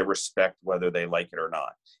get the respect, whether they like it or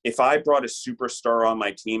not. If I brought a superstar on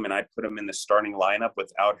my team and I put him in the starting lineup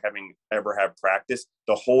without having ever have practice,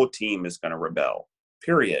 the whole team is going to rebel,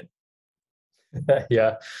 period.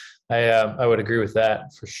 Yeah, I would agree with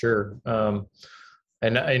that for sure. And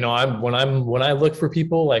when I look for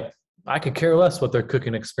people, like, I could care less what their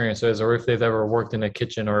cooking experience is, or if they've ever worked in a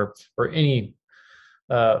kitchen or any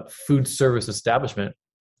food service establishment.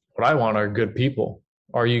 What I want are good people.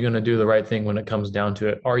 Are you going to do the right thing when it comes down to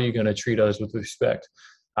it? Are you going to treat others with respect?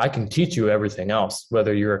 I can teach you everything else,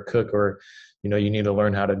 whether you're a cook or, you know, you need to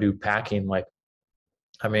learn how to do packing. Like,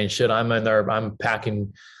 I mean, shit, I'm in there, I'm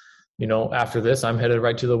packing, you know, after this, I'm headed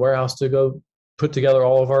right to the warehouse to go put together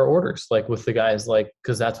all of our orders, like with the guys, like,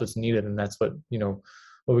 cause that's what's needed. And that's what, you know,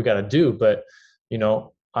 what we got to do. But, you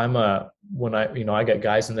know, when I, you know, I get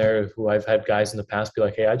guys in there who I've had guys in the past be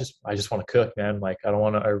like, hey, I just want to cook, man. Like, I don't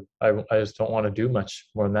want to, I just don't want to do much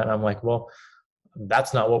more than that. And I'm like, well,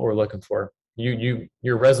 that's not what we're looking for.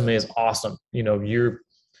 Your resume is awesome. You know,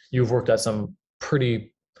 you've worked at some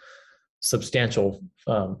pretty substantial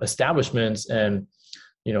establishments, and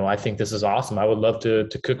you know, I think this is awesome. I would love to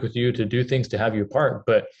cook with you, to do things, to have you a part.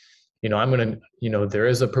 But you know, you know, there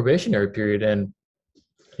is a probationary period, and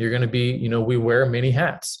you're gonna be, you know, we wear many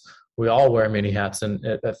hats. We all wear many hats, and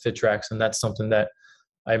at FitTrax, and that's something that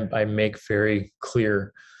I make very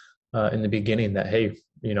clear in the beginning, that hey,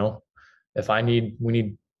 you know, if we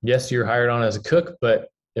need, yes, you're hired on as a cook, but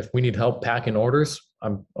if we need help packing orders,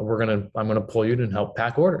 I'm gonna pull you to help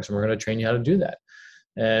pack orders, and we're gonna train you how to do that.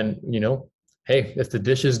 And you know, hey, if the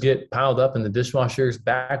dishes get piled up and the dishwasher is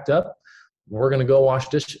backed up, we're gonna go wash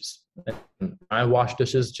dishes. And I wash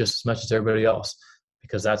dishes just as much as everybody else,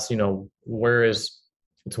 because that's, you know,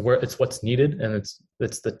 it's what's needed, and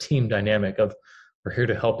it's the team dynamic of we're here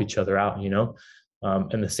to help each other out, you know.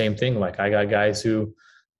 And the same thing, like I got guys who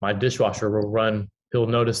my dishwasher will run. He'll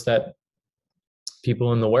notice that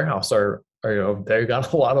people in the warehouse are you know, they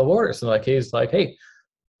got a lot of orders, and like he's like, hey,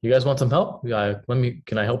 you guys want some help?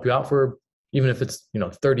 Can I help you out for, even if it's, you know,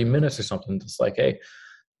 30 minutes or something? Just like, hey,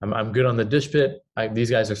 I'm good on the dish pit. These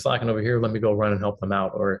guys are slacking over here. Let me go run and help them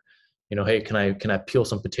out. Or, you know, hey, can I peel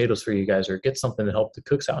some potatoes for you guys, or get something to help the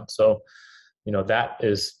cooks out? So, you know,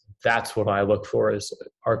 that's what I look for, is,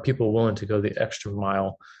 are people willing to go the extra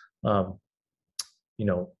mile? You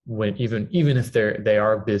know, when even if they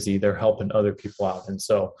are busy, they're helping other people out. And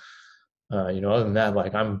so, you know, other than that,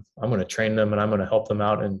 like I'm going to train them, and I'm going to help them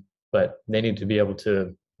out. But they need to be able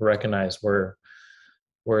to recognize where,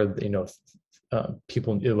 you know,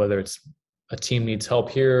 people, whether it's a team needs help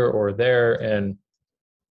here or there. And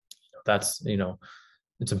that's, you know,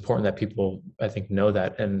 it's important that people, I think, know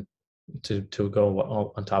that, and to go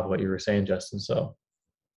on top of what you were saying, Justin. So,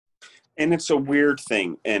 and it's a weird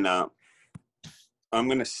thing, and I'm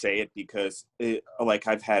going to say it because like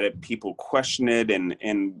I've had people question it,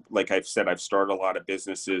 and like I've said, I've started a lot of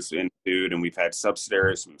businesses in food, and we've had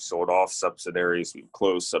subsidiaries, we've sold off subsidiaries, we've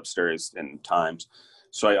closed subsidiaries in times.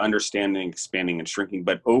 So I understand expanding and shrinking,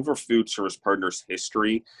 but over Food Service Partners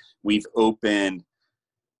history, we've opened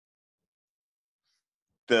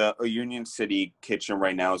the Union City Kitchen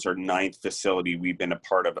right now is our 9th facility we've been a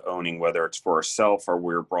part of owning, whether it's for ourselves or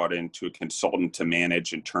we're brought into a consultant to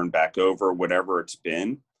manage and turn back over, whatever it's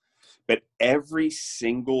been. But every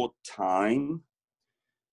single time,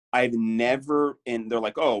 I've never, and they're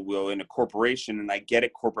like, oh, well, in a corporation, and I get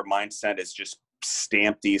it, corporate mindset is just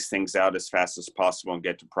stamp these things out as fast as possible and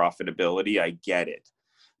get to profitability. I get it.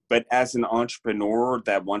 But as an entrepreneur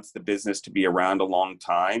that wants the business to be around a long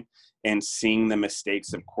time, and seeing the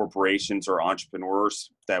mistakes of corporations or entrepreneurs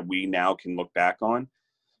that we now can look back on,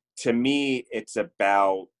 to me, it's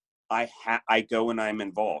about, I go and I'm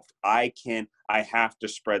involved. I have to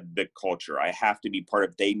spread the culture. I have to be part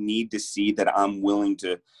of, they need to see that I'm willing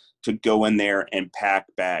to go in there and pack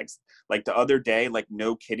bags. Like the other day, like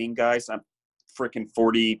no kidding, guys, I'm freaking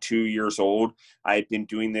 42 years old. I've been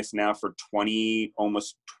doing this now for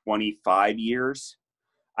almost 25 years.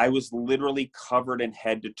 I was literally covered in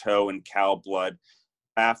head to toe in cow blood.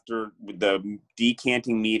 After the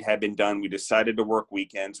decanting meat had been done, we decided to work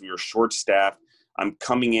weekends. We were short staffed. I'm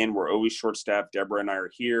coming in. We're always short staffed. Deborah and I are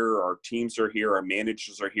here. Our teams are here. Our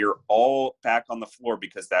managers are here, all back on the floor,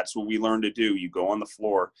 because that's what we learned to do. You go on the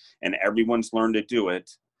floor, and everyone's learned to do it.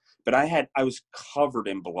 But I was covered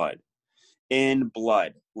in blood,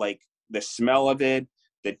 like the smell of it,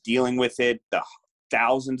 the dealing with it, the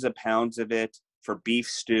thousands of pounds of it for beef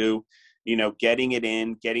stew, you know, getting it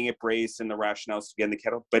in, getting it braised in the rationales to get in the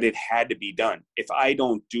kettle, but it had to be done. If I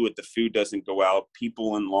don't do it, the food doesn't go out.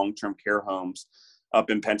 People in long-term care homes up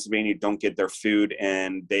in Pennsylvania don't get their food,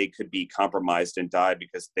 and they could be compromised and die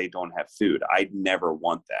because they don't have food. I'd never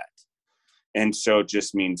want that. And so it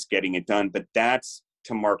just means getting it done. But that's,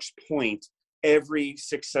 to Mark's point, every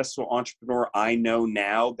successful entrepreneur I know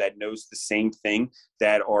now that knows the same thing,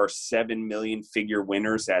 that are 7 million figure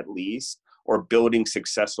winners at least, or building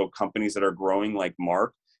successful companies that are growing like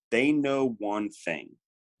Mark, they know one thing.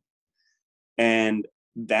 And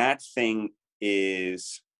that thing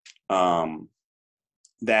is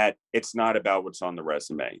that it's not about what's on the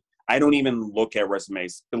resume. I don't even look at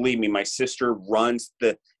resumes. Believe me, my sister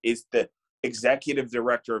is the executive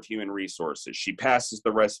director of human resources. She passes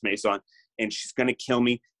the resumes on, and she's going to kill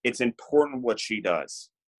me. It's important what she does.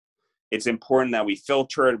 It's important that we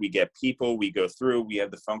filter it. We get people, we go through, we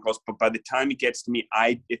have the phone calls. But by the time it gets to me,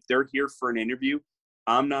 if they're here for an interview,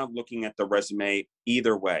 I'm not looking at the resume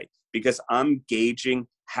either way, because I'm gauging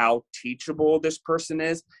how teachable this person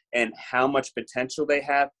is and how much potential they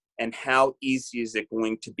have, and how easy is it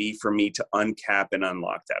going to be for me to uncap and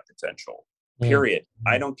unlock that potential. Period.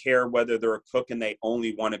 I don't care whether they're a cook and they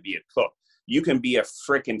only want to be a cook. You can be a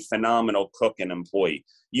freaking phenomenal cook and employee.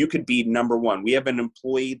 You could be number one. We have an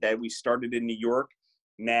employee that we started in New York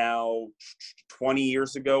now 20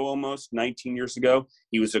 years ago, almost 19 years ago.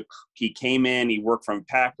 He came in, he worked from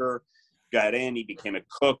Packer, got in, he became a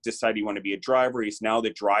cook, decided he wanted to be a driver. He's now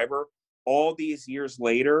the driver. All these years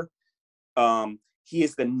later, he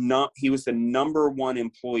was the number one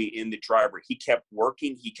employee in the driver. He kept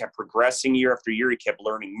working. He kept progressing year after year. He kept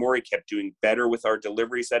learning more. He kept doing better with our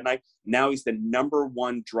deliveries at night. Now he's the number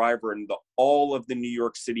one driver in all of the New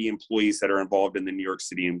York City employees that are involved in the New York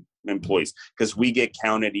City employees, because we get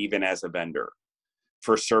counted even as a vendor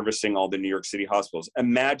for servicing all the New York City hospitals.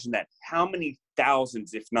 Imagine that. How many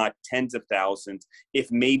thousands, if not tens of thousands,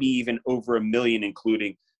 if maybe even over 1 million,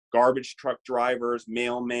 including garbage truck drivers,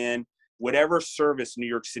 mailmen, whatever service New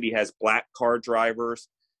York City has, black car drivers,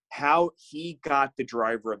 how he got the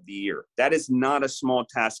driver of the year. That is not a small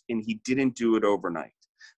task, and he didn't do it overnight.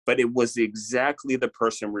 But it was exactly the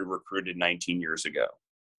person we recruited 19 years ago.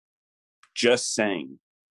 Just saying.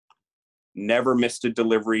 Never missed a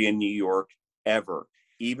delivery in New York, ever,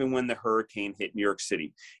 even when the hurricane hit New York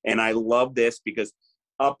City. And I love this because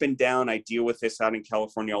up and down, I deal with this out in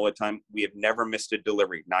California all the time. We have never missed a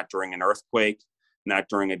delivery, not during an earthquake, not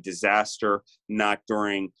during a disaster, not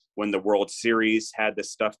during when the World Series had the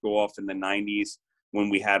stuff go off in the 90s, when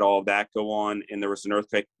we had all that go on and there was an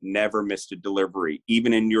earthquake. Never missed a delivery.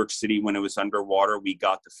 Even in New York City, when it was underwater, we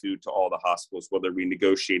got the food to all the hospitals, whether we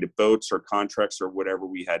negotiated boats or contracts or whatever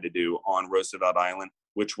we had to do on Roosevelt Island,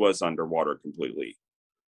 which was underwater completely.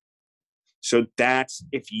 So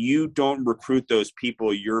if you don't recruit those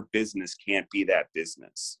people, your business can't be that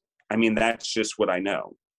business. I mean, that's just what I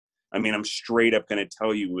know. I mean, I'm straight up going to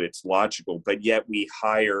tell you it's logical, but yet we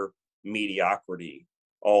hire mediocrity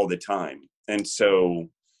all the time. And so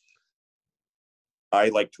I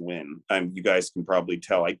like to win. You guys can probably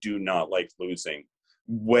tell I do not like losing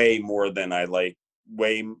way more than I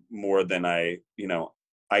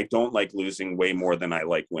don't like losing way more than I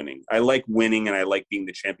like winning. I like winning and I like being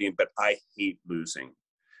the champion, but I hate losing.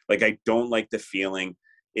 Like, I don't like the feeling.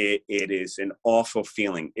 It is an awful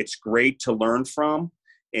feeling. It's great to learn from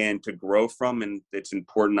and to grow from, and it's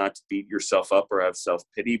important not to beat yourself up or have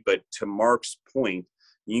self-pity. But to Mark's point,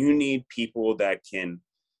 you need people that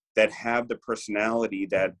have the personality,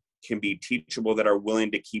 that can be teachable, that are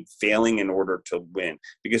willing to keep failing in order to win.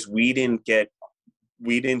 Because we didn't get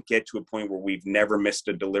to a point where we've never missed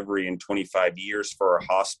a delivery in 25 years for our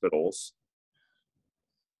hospitals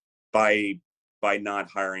by not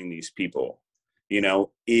hiring these people. You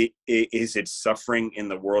know, is it suffering in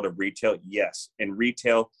the world of retail? Yes. In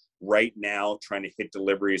retail right now, trying to hit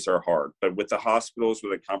deliveries are hard. But with the hospitals,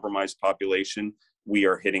 with a compromised population, we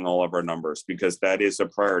are hitting all of our numbers, because that is a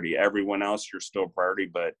priority. Everyone else, you're still a priority,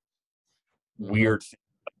 but weird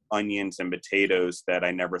onions and potatoes that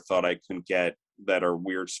I never thought I could get, that are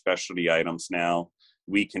weird specialty items now,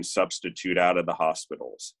 we can substitute out of the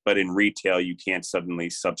hospitals. But in retail, you can't suddenly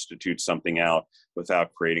substitute something out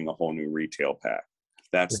without creating a whole new retail pack.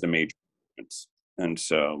 That's the major difference. And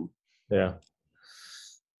so, yeah.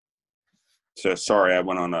 So sorry, I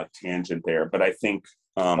went on a tangent there, but I think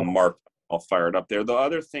Mark, I'll fire it up there. The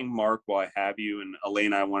other thing, Mark, while I have you, and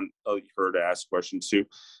Elena, I want her to ask questions too,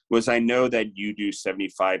 was I know that you do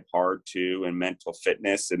 75 hard too, and mental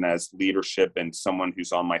fitness, and as leadership and someone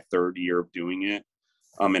who's on my 3rd year of doing it.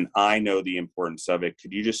 And I know the importance of it.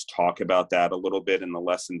 Could you just talk about that a little bit and the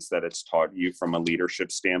lessons that it's taught you from a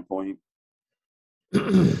leadership standpoint?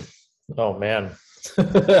 Oh man.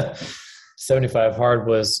 75 hard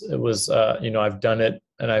was I've done it,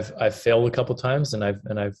 and I've failed a couple times, and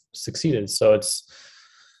I've succeeded. So it's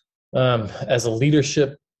as a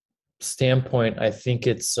leadership standpoint, I think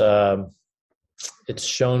it's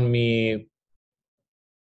shown me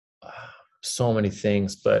so many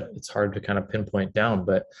things, but it's hard to kind of pinpoint down.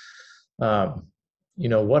 But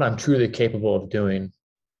what I'm truly capable of doing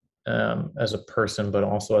as a person, but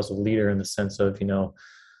also as a leader, in the sense of the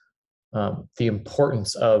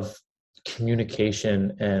importance of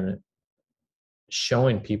communication and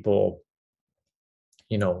showing people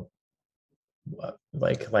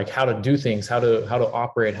like how to do things, how to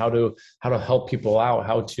operate, how to help people out,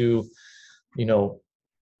 how to you know,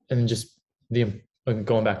 and just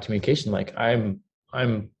going back to communication, like I'm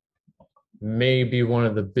maybe one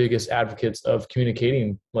of the biggest advocates of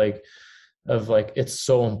communicating, like it's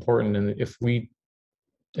so important. And if we,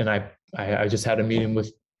 and I just had a meeting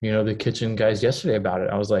with, the kitchen guys yesterday about it.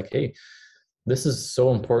 I was like, hey, this is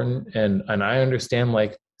so important. And I understand,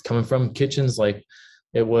 like, coming from kitchens, like,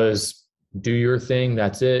 it was do your thing,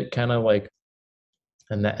 that's it, kind of like,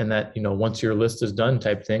 and that, once your list is done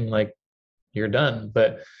type thing, like, you're done.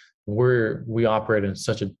 But we operate in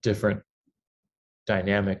such a different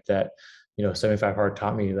dynamic that, 75 Hard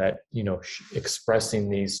taught me that, expressing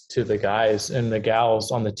these to the guys and the gals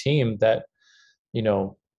on the team that,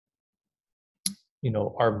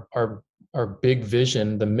 our big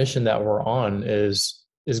vision, the mission that we're on is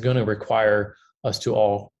going to require us to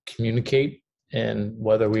all communicate, and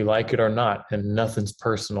whether we like it or not, and nothing's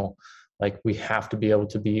personal. Like, we have to be able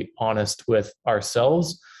to be honest with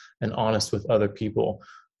ourselves and honest with other people.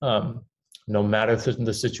 No matter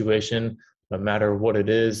the situation, no matter what it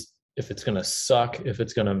is, if it's going to suck, if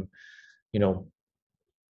it's going to,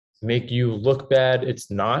 make you look bad, it's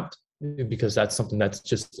not, because that's something that's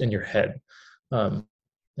just in your head. And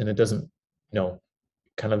it doesn't,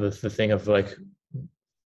 kind of the thing of, like,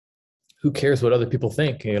 who cares what other people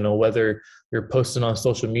think, whether you're posting on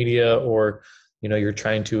social media or, you're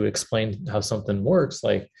trying to explain how something works.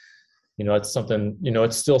 Like, it's something,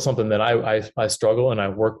 it's still something that I struggle and I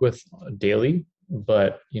work with daily,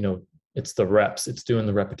 but, it's the reps, it's doing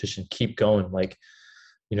the repetition, keep going. Like,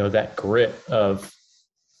 that grit of,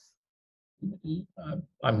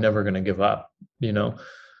 I'm never going to give up.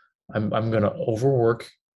 I'm going to overwork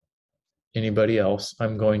anybody else.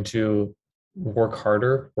 I'm going to work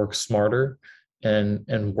harder, work smarter,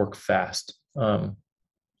 and work fast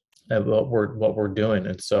at what we're doing.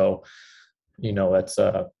 And so, that's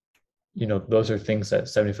those are things that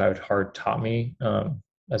 75 Hard taught me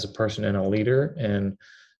as a person and a leader, and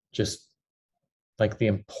just like the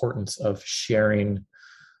importance of sharing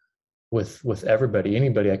with everybody,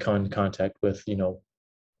 anybody I come in contact with,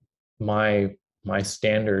 my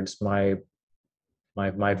standards, my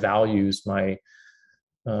values, my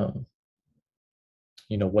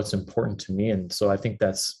what's important to me. And so I think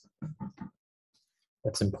that's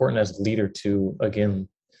important as a leader to, again,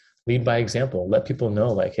 lead by example. Let people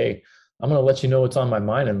know, like, hey, I'm going to let you know what's on my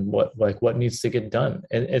mind and what needs to get done.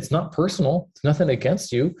 And it's not personal. It's nothing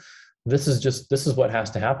against you. This is what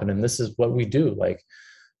has to happen. And this is what we do. Like,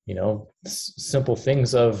 simple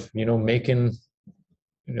things of, making,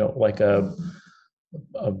 like a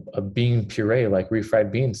bean puree, like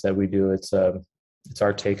refried beans that we do. It's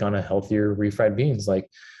our take on a healthier refried beans.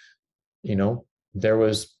 Like, there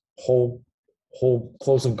was whole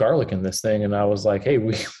cloves of garlic in this thing. And I was like, hey,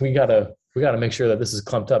 we gotta make sure that this is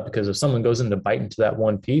clumped up, because if someone goes in to bite into that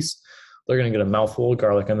one piece, they're going to get a mouthful of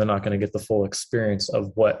garlic and they're not going to get the full experience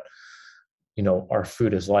of what, our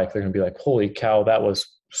food is like. They're going to be like, holy cow, that was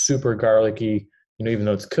super garlicky. Even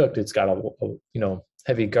though it's cooked, it's got a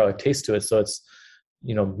heavy garlic taste to it. So it's,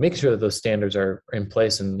 make sure that those standards are in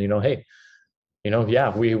place. And, hey,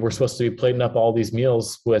 yeah, we're supposed to be plating up all these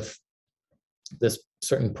meals with this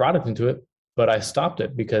certain product into it, but I stopped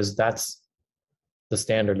it because that's the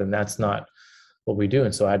standard and that's not what we do.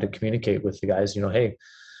 And so I had to communicate with the guys, hey,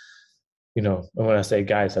 and when I say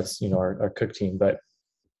guys, that's, our cook team, but,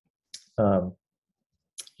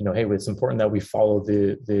 hey, it's important that we follow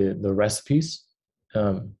the recipes,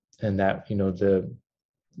 and that,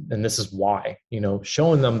 and this is why,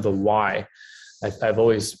 showing them the why I've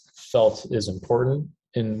always felt is important.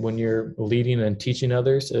 And when you're leading and teaching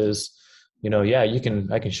others is, yeah,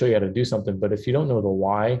 I can show you how to do something, but if you don't know the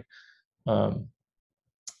why,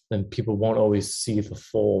 then people won't always see the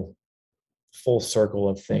full circle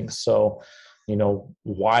of things. So,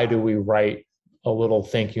 why do we write a little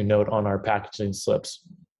thank you note on our packaging slips?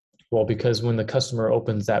 Well, because when the customer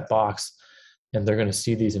opens that box and they're going to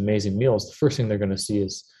see these amazing meals, the first thing they're going to see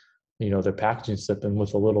is, their packaging slip, and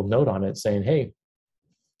with a little note on it saying, hey,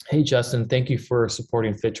 Justin, thank you for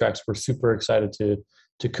supporting FitTrax. We're super excited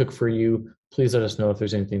to cook for you. Please let us know if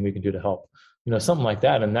there's anything we can do to help. Something like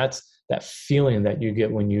that. And that's that feeling that you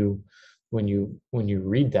get when you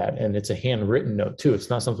read that. And it's a handwritten note too. It's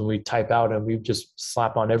not something we type out and we just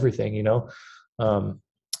slap on everything,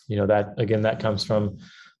 that, again, that comes from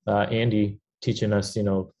Andy teaching us,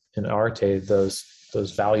 in Arte, those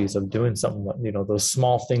values of doing something, those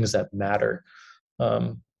small things that matter.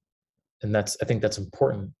 And I think that's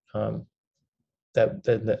important.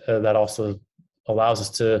 That also allows us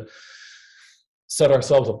to set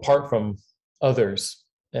ourselves apart from others,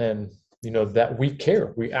 and, that we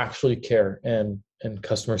care, we actually care, and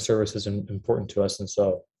customer service is important to us. And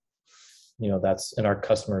so, that's in our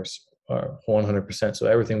customers are 100%. So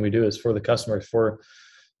everything we do is for the customers, for,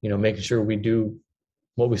 making sure we do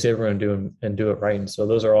what we say we're going to do and do it right. And so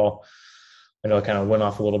those are all, I know I kind of went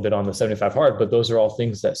off a little bit on the 75 hard, but those are all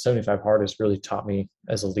things that 75 hard has really taught me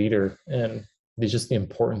as a leader. And it's just the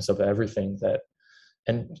importance of everything that,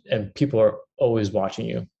 and people are always watching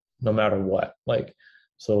you no matter what. Like,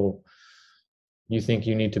 so you think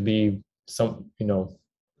you need to be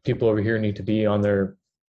people over here need to be on their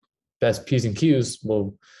best P's and Q's.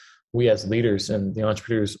 Well, we as leaders and the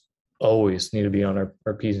entrepreneurs always need to be on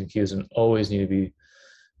our P's and Q's, and always need to be,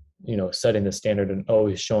 setting the standard, and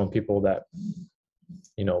always showing people that,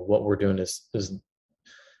 what we're doing is,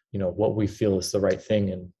 what we feel is the right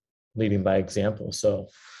thing, and leading by example. So,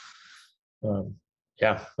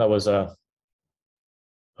 that was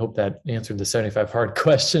hope that answered the 75 hard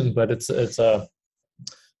question, but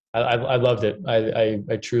I loved it.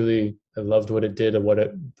 I truly loved what it did and what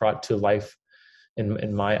it brought to life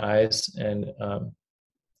in my eyes. And,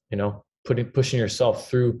 pushing yourself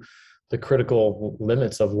through the critical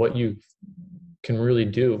limits of what you can really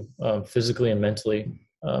do, physically and mentally,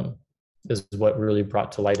 is what really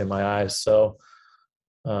brought to light in my eyes. So,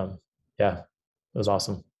 it was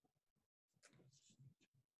awesome.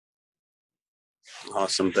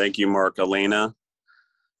 Awesome. Thank you, Mark. Elena,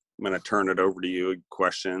 I'm going to turn it over to you.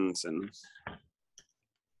 Questions and.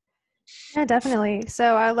 Yeah, definitely.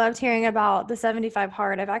 So I loved hearing about the 75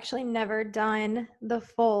 hard. I've actually never done the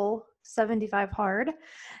full 75 hard.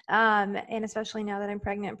 And especially now that I'm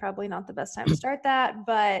pregnant, probably not the best time to start that,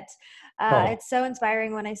 but it's so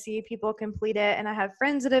inspiring when I see people complete it. And I have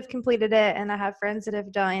friends that have completed it, and I have friends that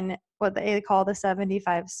have done what they call the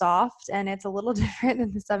 75 soft, and it's a little different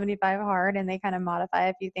than the 75 hard, and they kind of modify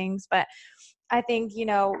a few things. But I think,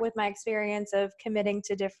 with my experience of committing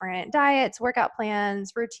to different diets, workout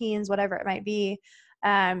plans, routines, whatever it might be,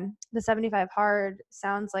 the 75 hard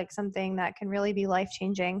sounds like something that can really be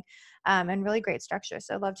life-changing, and really great structure.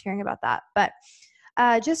 So I loved hearing about that. But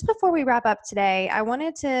just before we wrap up today, I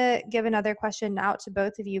wanted to give another question out to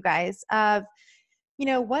both of you guys of,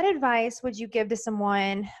 what advice would you give to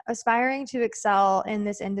someone aspiring to excel in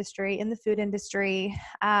this industry, in the food industry,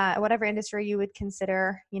 whatever industry you would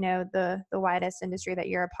consider, the widest industry that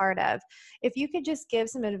you're a part of? If you could just give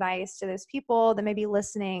some advice to those people that may be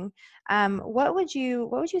listening, what would you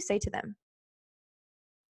say to them?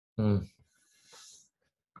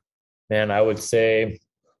 Man, I would say,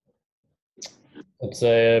 that's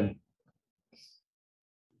a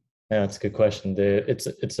good question.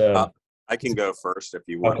 I can go first if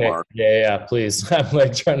you want, okay. Mark. Yeah, please. I'm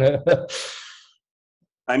like trying to.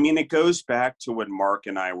 I mean, it goes back to what Mark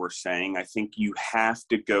and I were saying. I think you have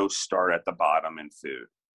to go start at the bottom in food.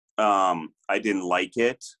 I didn't like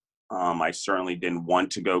it. I certainly didn't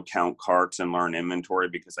want to go count carts and learn inventory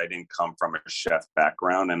because I didn't come from a chef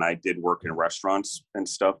background, and I did work in restaurants and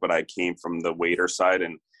stuff, but I came from the waiter side,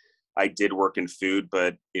 and I did work in food,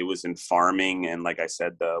 but it was in farming. And like I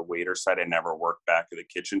said, the waiter side, I never worked back in the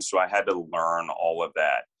kitchen. So I had to learn all of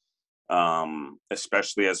that,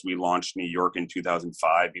 especially as we launched New York in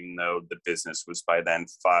 2005, even though the business was by then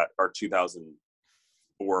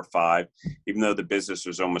 2004 or 5, even though the business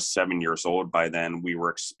was almost 7 years old by then, we were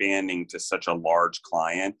expanding to such a large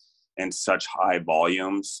client and such high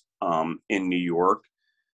volumes in New York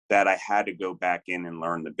that I had to go back in and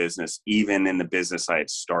learn the business, even in the business I had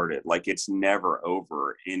started. Like, it's never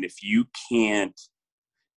over. And if you can't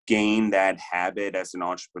gain that habit as an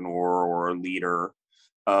entrepreneur or a leader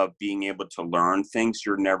of being able to learn things,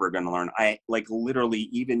 you're never going to learn. I like literally,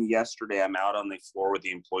 even yesterday, I'm out on the floor with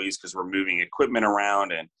the employees because we're moving equipment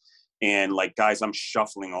around, and like, guys, I'm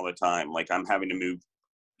shuffling all the time. Like, I'm having to move,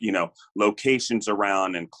 locations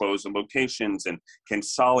around and close the locations and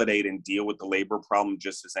consolidate and deal with the labor problem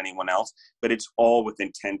just as anyone else. But it's all with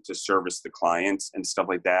intent to service the clients and stuff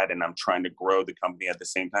like that. And I'm trying to grow the company at the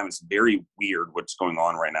same time. It's very weird what's going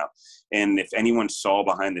on right now. And if anyone saw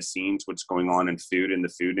behind the scenes what's going on in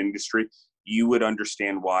the food industry, you would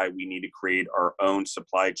understand why we need to create our own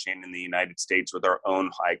supply chain in the United States with our own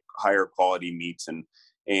higher quality meats and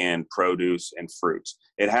produce and fruits.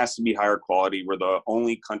 It has to be higher quality. We're the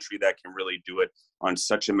only country that can really do it on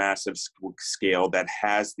such a massive scale, that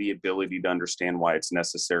has the ability to understand why it's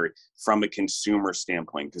necessary from a consumer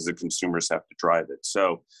standpoint, because the consumers have to drive it.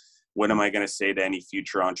 So what am I going to say to any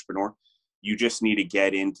future entrepreneur? You just need to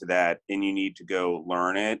get into that, and you need to go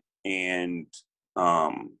learn it. And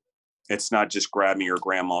it's not just grabbing your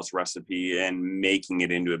grandma's recipe and making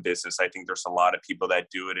it into a business. I think there's a lot of people that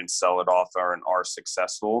do it and sell it off and are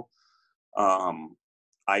successful.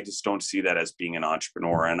 I just don't see that as being an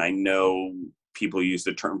entrepreneur. And I know people use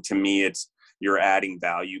the term, to me, it's you're adding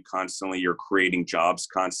value constantly, you're creating jobs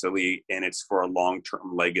constantly, and it's for a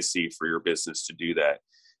long-term legacy for your business to do that.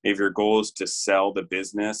 If your goal is to sell the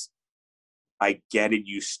business, I get it.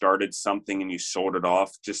 You started something and you sold it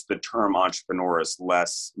off. Just the term entrepreneur is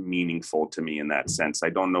less meaningful to me in that sense.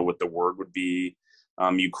 I don't know what the word would be.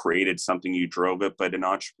 You created something, you drove it, but an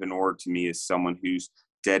entrepreneur to me is someone who's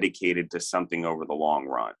dedicated to something over the long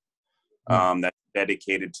run. That's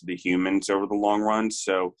dedicated to the humans over the long run.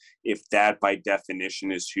 So if that by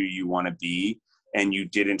definition is who you want to be, and you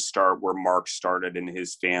didn't start where Mark started in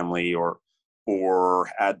his family, or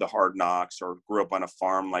had the hard knocks, or grew up on a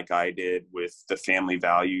farm like I did with the family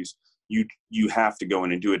values, you have to go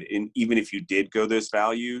in and do it. And even if you did go those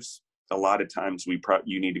values, a lot of times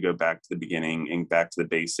you need to go back to the beginning and back to the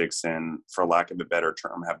basics, and for lack of a better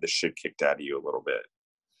term, have the shit kicked out of you a little bit.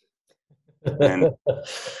 And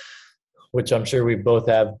which I'm sure we both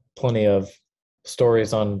have plenty of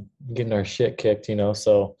stories on getting our shit kicked,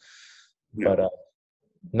 so, yeah. But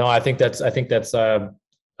no, I think that's just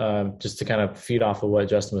to kind of feed off of what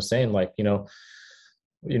Justin was saying, like, and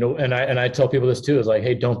I tell people this too, is like,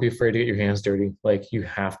 hey, don't be afraid to get your hands dirty. Like, you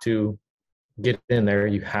have to get in there.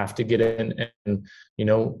 You have to get in and,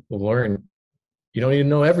 learn. You don't need to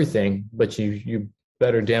know everything, but you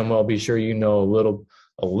better damn well be sure you know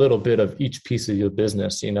a little bit of each piece of your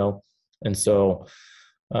business, And so,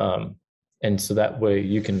 that way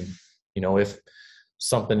you can, if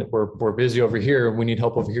something we're busy over here, we need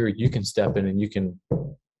help over here, you can step in and you can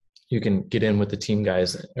get in with the team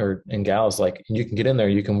guys and gals, like, and you can get in there,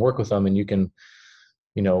 you can work with them, and you can,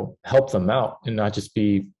 help them out and not just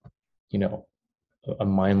be, a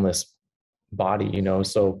mindless body,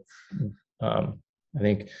 So, I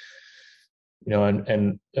think,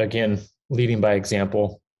 and again, leading by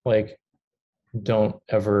example, like, don't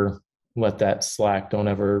ever let that slack, don't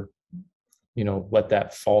ever, let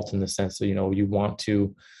that fault, in the sense that, you want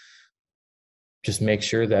to just make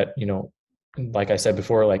sure that, like I said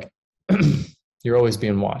before, like, you're always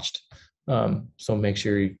being watched. So make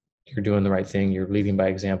sure you're doing the right thing. You're leading by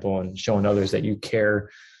example and showing others that you care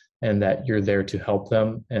and that you're there to help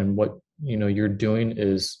them. And what, you're doing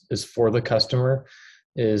is for the customer,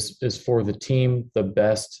 is for the team, the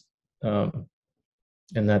best. And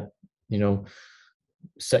that,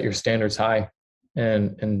 set your standards high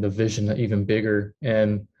and the vision even bigger,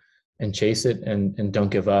 and chase it, and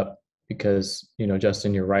don't give up, because,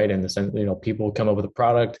 Justin, you're right in the sense, people come up with a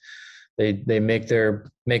product, they make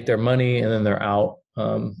their money, and then they're out.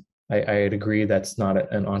 I'd agree that's not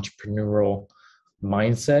an entrepreneurial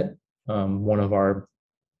mindset. One of our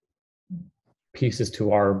pieces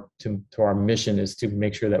to our mission is to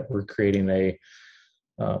make sure that we're creating a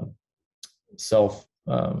safe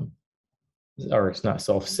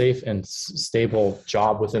and stable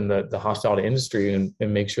job within the hospitality industry, and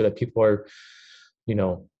make sure that people are,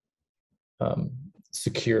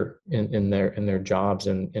 secure in their jobs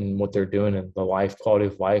and in what they're doing, and the quality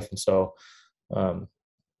of life. And so,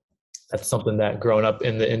 that's something that, growing up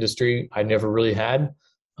in the industry, I never really had.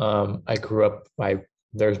 I grew up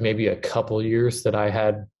there's maybe a couple years that I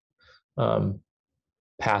had,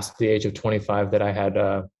 past the age of 25, that I had,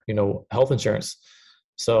 health insurance.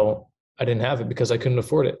 So I didn't have it because I couldn't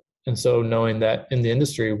afford it. And so, knowing that in the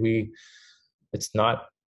industry, it's not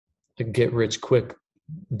a get rich quick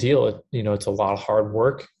deal. It's a lot of hard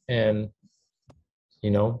work, and,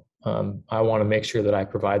 I want to make sure that I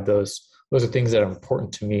provide those are things that are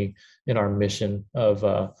important to me in our mission of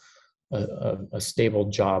a stable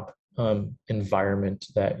job environment,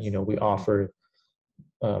 that, we offer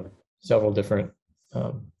several different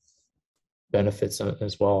benefits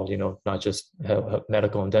as well, not just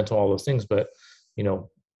medical and dental, all those things, but,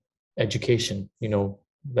 education,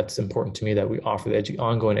 that's important to me, that we offer the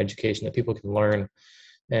ongoing education, that people can learn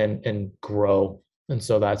and grow. And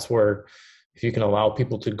so that's where, if you can allow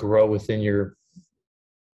people to grow within your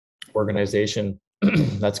organization,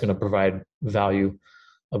 that's going to provide value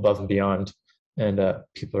above and beyond, and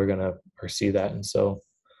people are going to see that. And so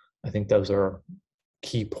I think those are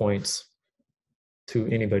key points to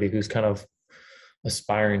anybody who's kind of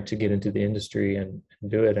aspiring to get into the industry and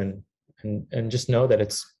do it, and just know that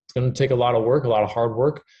it's going to take a lot of work, a lot of hard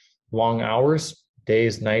work, long hours,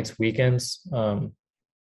 days, nights, weekends,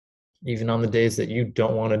 even on the days that you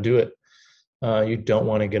don't want to do it. You don't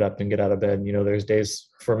want to get up and get out of bed. There's days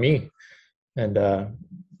for me, and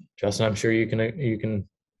Justin, I'm sure you can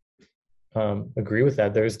agree with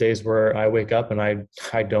that. There's days where I wake up and I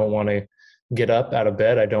don't want to get up out of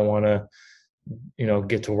bed. I don't want to,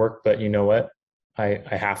 get to work, but you know what? I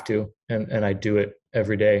have to, and I do it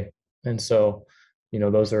every day. And so,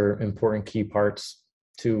 those are important key parts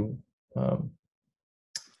to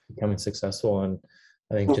becoming successful. And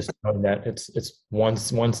I think just knowing that it's one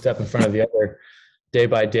step in front of the other, day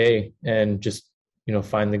by day, and just,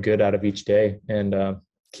 find the good out of each day and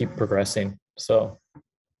keep progressing. So.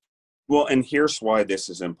 Well, and here's why this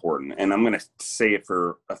is important. And I'm going to say it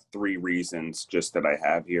for 3 reasons just that I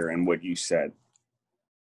have here and what you said.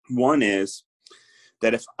 One is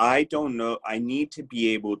that if I don't know, I need to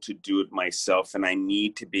be able to do it myself, and I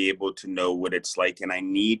need to be able to know what it's like, and I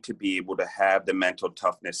need to be able to have the mental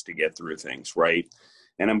toughness to get through things, right?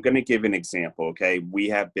 And I'm going to give an example, okay? We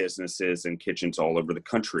have businesses and kitchens all over the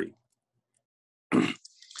country.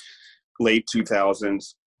 Late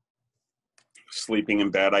 2000s, sleeping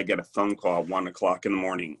in bed, I get a phone call at 1 o'clock in the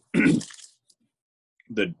morning.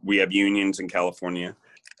 We have unions in California.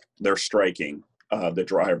 They're striking, the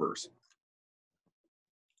drivers.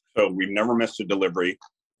 So we've never missed a delivery.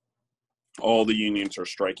 All the unions are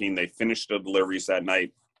striking. They finished the deliveries that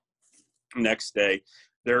night. Next day,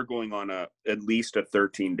 they're going on at least a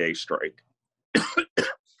 13-day strike.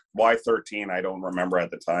 Why 13? I don't remember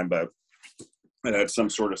at the time, but it had some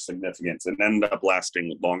sort of significance. It ended up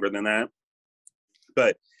lasting longer than that.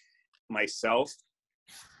 But myself,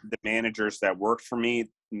 the managers that worked for me,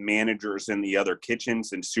 managers in the other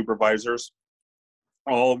kitchens and supervisors,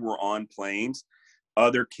 all were on planes.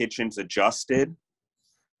 Other kitchens adjusted,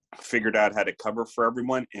 figured out how to cover for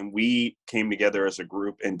everyone, and we came together as a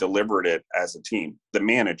group and delivered it as a team. The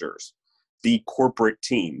managers, the corporate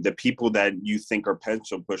team, the people that you think are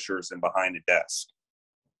pencil pushers and behind a desk.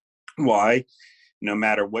 Why? No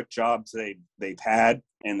matter what jobs they've had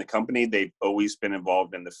in the company, they've always been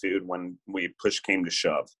involved in the food when push came to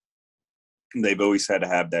shove. They've always had to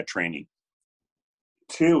have that training.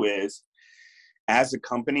 2 is, as a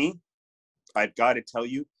company, I've got to tell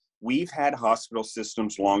you, we've had hospital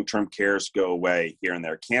systems, long-term cares go away here and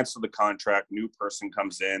there, cancel the contract, new person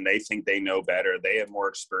comes in, they think they know better, they have more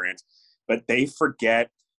experience, but they forget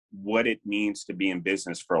what it means to be in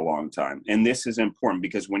business for a long time. And this is important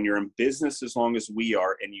because when you're in business as long as we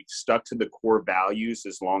are, and you've stuck to the core values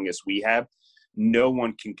as long as we have, no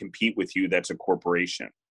one can compete with you that's a corporation.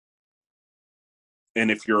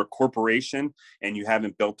 And if you're a corporation and you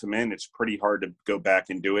haven't built them in, it's pretty hard to go back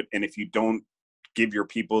and do it. And if you don't give your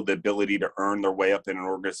people the ability to earn their way up in an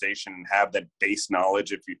organization and have that base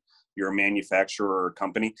knowledge, if you're a manufacturer or a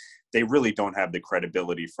company, they really don't have the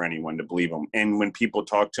credibility for anyone to believe them. And when people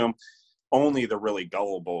talk to them, only the really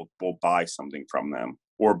gullible will buy something from them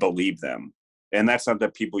or believe them. And that's not the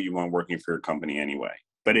people you want working for your company anyway.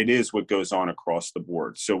 But it is what goes on across the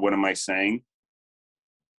board. So what am I saying?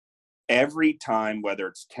 Every time, whether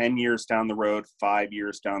it's 10 years down the road, 5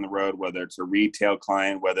 years down the road, whether it's a retail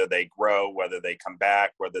client, whether they grow, whether they come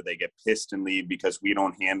back, whether they get pissed and leave because we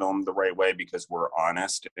don't handle them the right way, because we're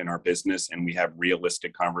honest in our business and we have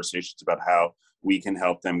realistic conversations about how we can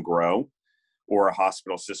help them grow, or a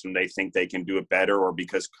hospital system, they think they can do it better, or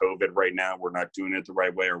because COVID right now, we're not doing it the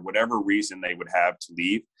right way, or whatever reason they would have to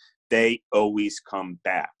leave, they always come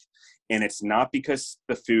back. And it's not because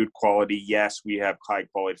the food quality. Yes, we have high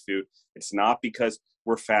quality food. It's not because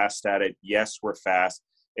we're fast at it. Yes, we're fast.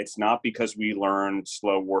 It's not because we learn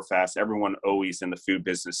slow, we're fast. Everyone always in the food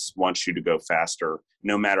business wants you to go faster,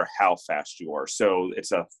 no matter how fast you are. So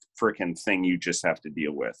it's a freaking thing you just have to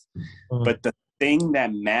deal with. Mm-hmm. But the thing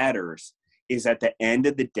that matters is at the end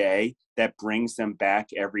of the day that brings them back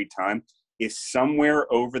every time is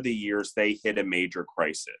somewhere over the years they hit a major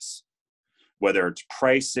crisis. Whether it's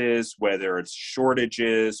prices, whether it's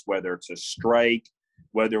shortages, whether it's a strike,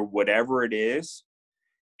 whatever it is,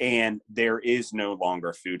 and there is no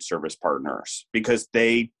longer food service partners because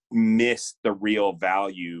they miss the real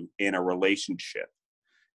value in a relationship,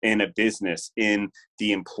 in a business, in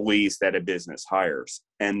the employees that a business hires.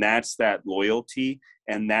 And that's that loyalty,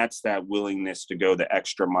 and that's that willingness to go the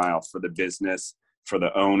extra mile for the business, for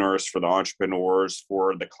the owners, for the entrepreneurs,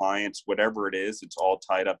 for the clients, whatever it is, it's all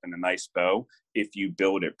tied up in a nice bow if you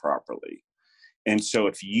build it properly. And so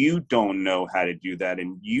if you don't know how to do that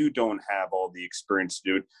and you don't have all the experience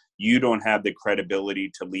to do it, you don't have the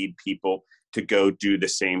credibility to lead people to go do the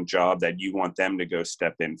same job that you want them to go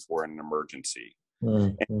step in for in an emergency.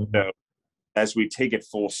 Mm-hmm. And so as we take it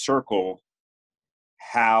full circle,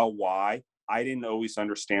 why? I didn't always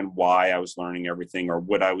understand why I was learning everything or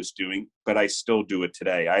what I was doing, but I still do it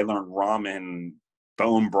today. I learned ramen,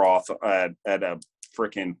 bone broth at a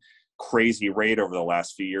freaking crazy rate over the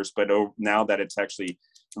last few years. But now that it's actually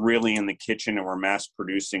really in the kitchen and we're mass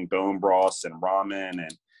producing bone broths and ramen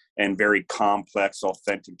and very complex,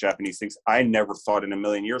 authentic Japanese things, I never thought in a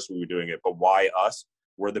million years we were doing it. But why us?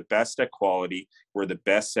 We're the best at quality. We're the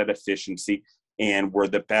best at efficiency. And we're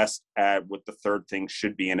the best at what the third thing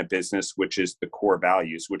should be in a business, which is the core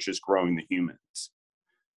values, which is growing the humans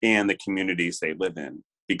and the communities they live in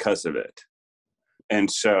because of it.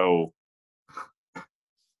 And so,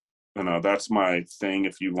 that's my thing.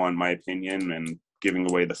 If you want my opinion, and giving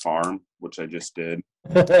away the farm, which I just did.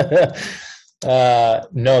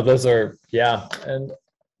 No, those are, yeah. And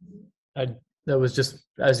that was just,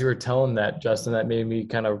 as you were telling that, Justin, that made me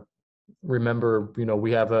kind of remember,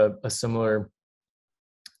 we have a similar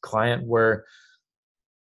client where,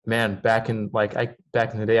 man, back in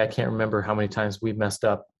the day, I can't remember how many times we messed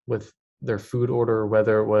up with their food order,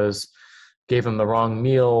 whether it was gave them the wrong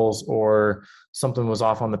meals or something was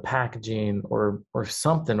off on the packaging or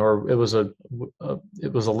something, or it was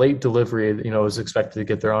a late delivery. It was expected to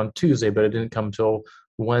get there on Tuesday, but it didn't come till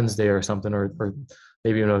Wednesday or something, or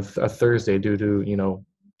maybe even a Thursday due to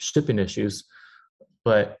shipping issues.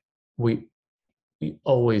 But we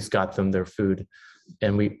always got them their food,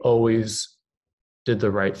 and we always did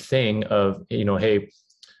the right thing of, hey,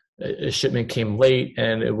 a shipment came late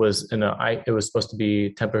and it was supposed to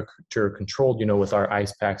be temperature controlled, with our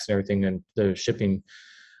ice packs and everything, and the shipping,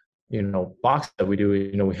 box that we do,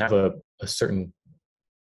 we have a certain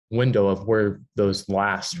window of where those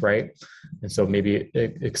last, right? And so maybe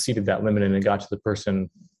it exceeded that limit and it got to the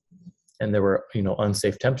person and there were,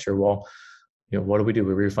 unsafe temperature. Well, what do?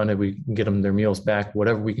 We refund it. We can get them their meals back,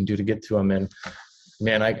 whatever we can do to get to them. And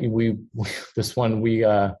man,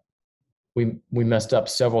 we messed up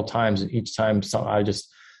several times. Each time I just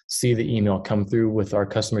see the email come through with our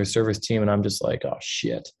customer service team, and I'm just like, oh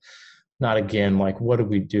shit, not again. Like, what do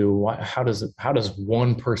we do? How does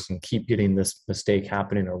one person keep getting this mistake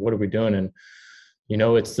happening, or what are we doing? And,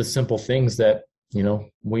 it's the simple things that,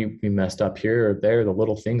 we messed up here or there, the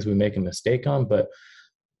little things we make a mistake on, but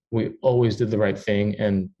we always did the right thing.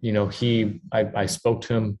 And, I spoke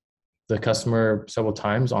to him, the customer, several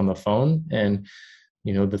times on the phone, and,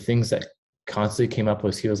 the things that constantly came up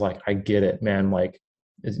was, he was like, I get it, man. Like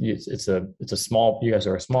it's a small, you guys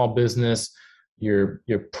are a small business. Your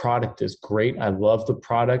product is great. I love the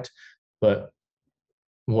product, but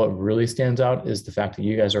what really stands out is the fact that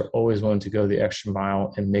you guys are always willing to go the extra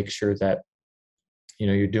mile and make sure that,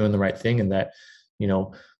 you're doing the right thing. And that,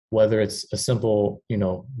 whether it's a simple,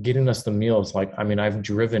 getting us the meals, like, I've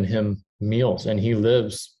driven him meals and he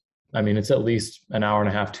lives, it's at least an hour and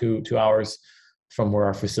a half, 2 hours from where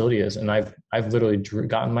our facility is. And I've literally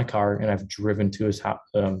gotten in my car and I've driven to his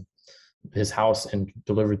house and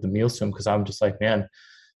delivered the meals to him. Cause I'm just like, man,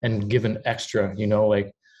 and given extra,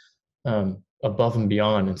 above and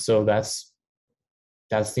beyond. And so that's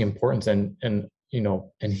the importance. And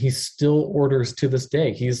he still orders to this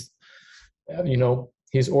day. He's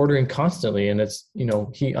ordering constantly, and it's,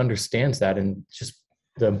 he understands that, and just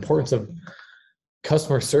the importance of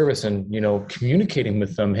customer service and, communicating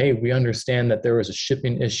with them. Hey, we understand that there was a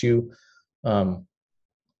shipping issue. And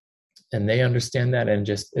they understand that. And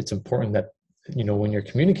just, it's important that, when you're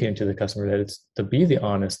communicating to the customer, that it's to be the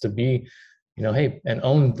honest, to be, hey, and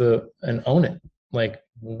own it. Like,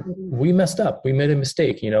 we messed up, we made a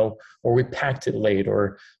mistake, or we packed it late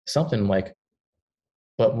or something, like,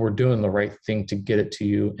 but we're doing the right thing to get it to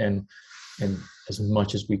you and as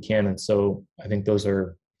much as we can. And so I think those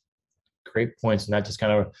are great points. And that just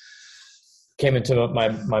kind of came into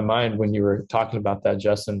my mind when you were talking about that,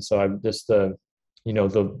 Justin. So I'm just the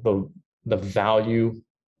value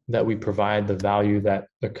that we provide, the value that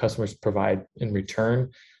the customers provide in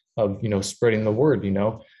return of, spreading the word.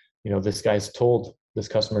 This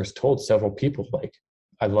customer's told several people, like,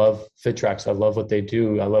 I love FitTrax. I love what they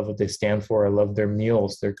do. I love what they stand for. I love their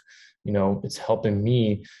meals. They're, it's helping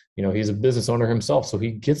me. He's a business owner himself, so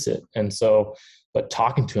he gets it. And so, but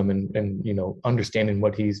talking to him and understanding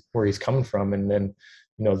where he's coming from, and then,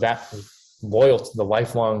 that loyalty, the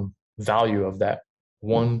lifelong value of that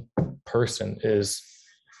one person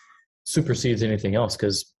supersedes anything else.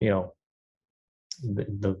 Cause,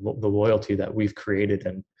 the loyalty that we've created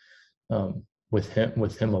and, with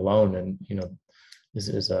him alone, and,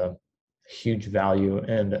 is a huge value.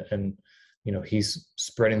 And, he's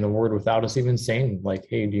spreading the word without us even saying, like,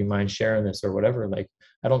 hey, do you mind sharing this or whatever? Like,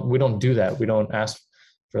 we don't do that. We don't ask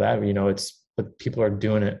for that. But people are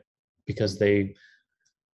doing it because they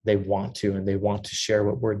want to, and they want to share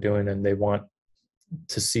what we're doing, and they want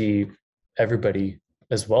to see everybody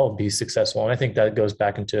as well be successful. And I think that goes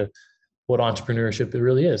back into what entrepreneurship it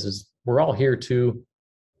really is we're all here to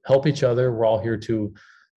help each other. We're all here to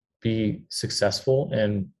be successful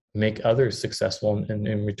and make others successful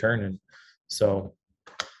in return. And so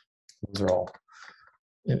those are all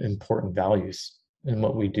important values in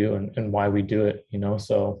what we do and why we do it,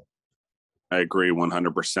 so I agree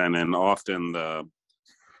 100%. And often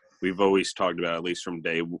we've always talked about, at least from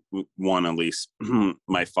day one, at least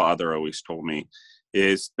my father always told me,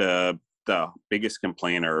 is the biggest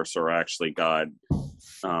complainers are actually God,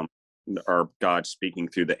 are God speaking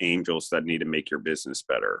through the angels that need to make your business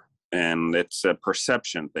better. And it's a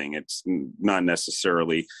perception thing. It's not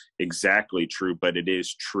necessarily exactly true, but it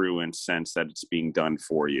is true in sense that it's being done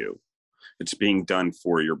for you. It's being done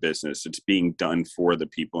for your business. It's being done for the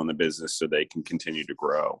people in the business so they can continue to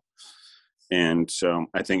grow. And so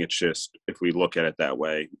I think it's just, if we look at it that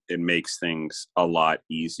way, it makes things a lot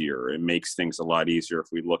easier. It makes things a lot easier if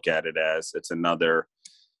we look at it as it's another,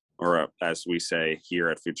 or as we say here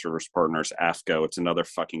at Futurist Partners, AFCO, it's another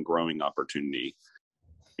fucking growing opportunity.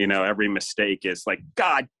 You know, every mistake is like,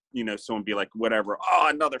 God, you know, someone be like, whatever, oh,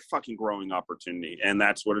 another fucking growing opportunity. And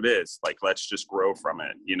that's what it is. Like, let's just grow from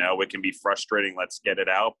it. You know, it can be frustrating. Let's get it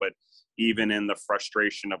out. But even in the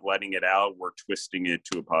frustration of letting it out, we're twisting it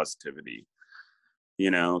to a positivity. You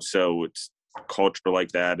know, so it's culture like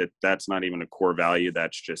that. That's not even a core value.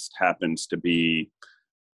 That's just happens to be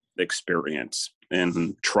experience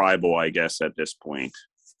and tribal, I guess, at this point.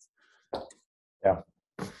 Yeah,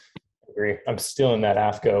 I agree. I'm still in that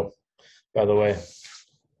AFCO, by the way.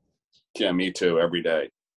 Yeah, me too. Every day.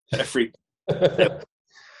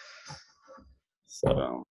 So,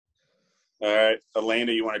 all right,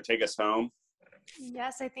 Elena, you want to take us home?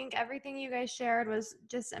 Yes, I think everything you guys shared was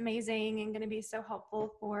just amazing and going to be so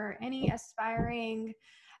helpful for any aspiring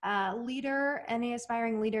leader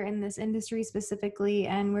in this industry specifically.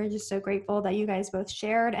 And we're just so grateful that you guys both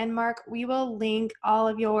shared. And Mark, we will link all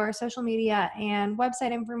of your social media and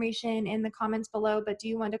website information in the comments below, but do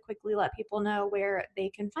you want to quickly let people know where they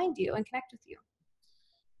can find you and connect with you?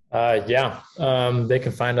 They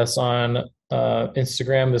can find us on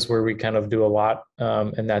Instagram is where we kind of do a lot,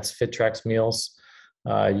 and that's FitTrax Meals.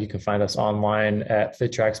 You can find us online at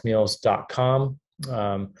fittraxmeals.com.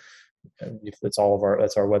 That's our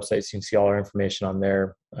website. So you can see all our information on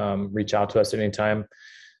there. Reach out to us at any time.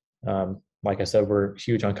 Like I said, we're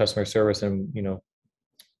huge on customer service and, you know,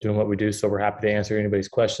 doing what we do. So we're happy to answer anybody's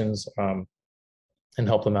questions and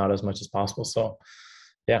help them out as much as possible. So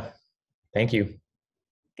yeah, thank you.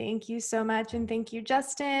 Thank you so much. And thank you,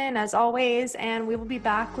 Justin, as always. And we will be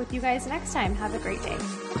back with you guys next time. Have a great day.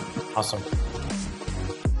 Awesome.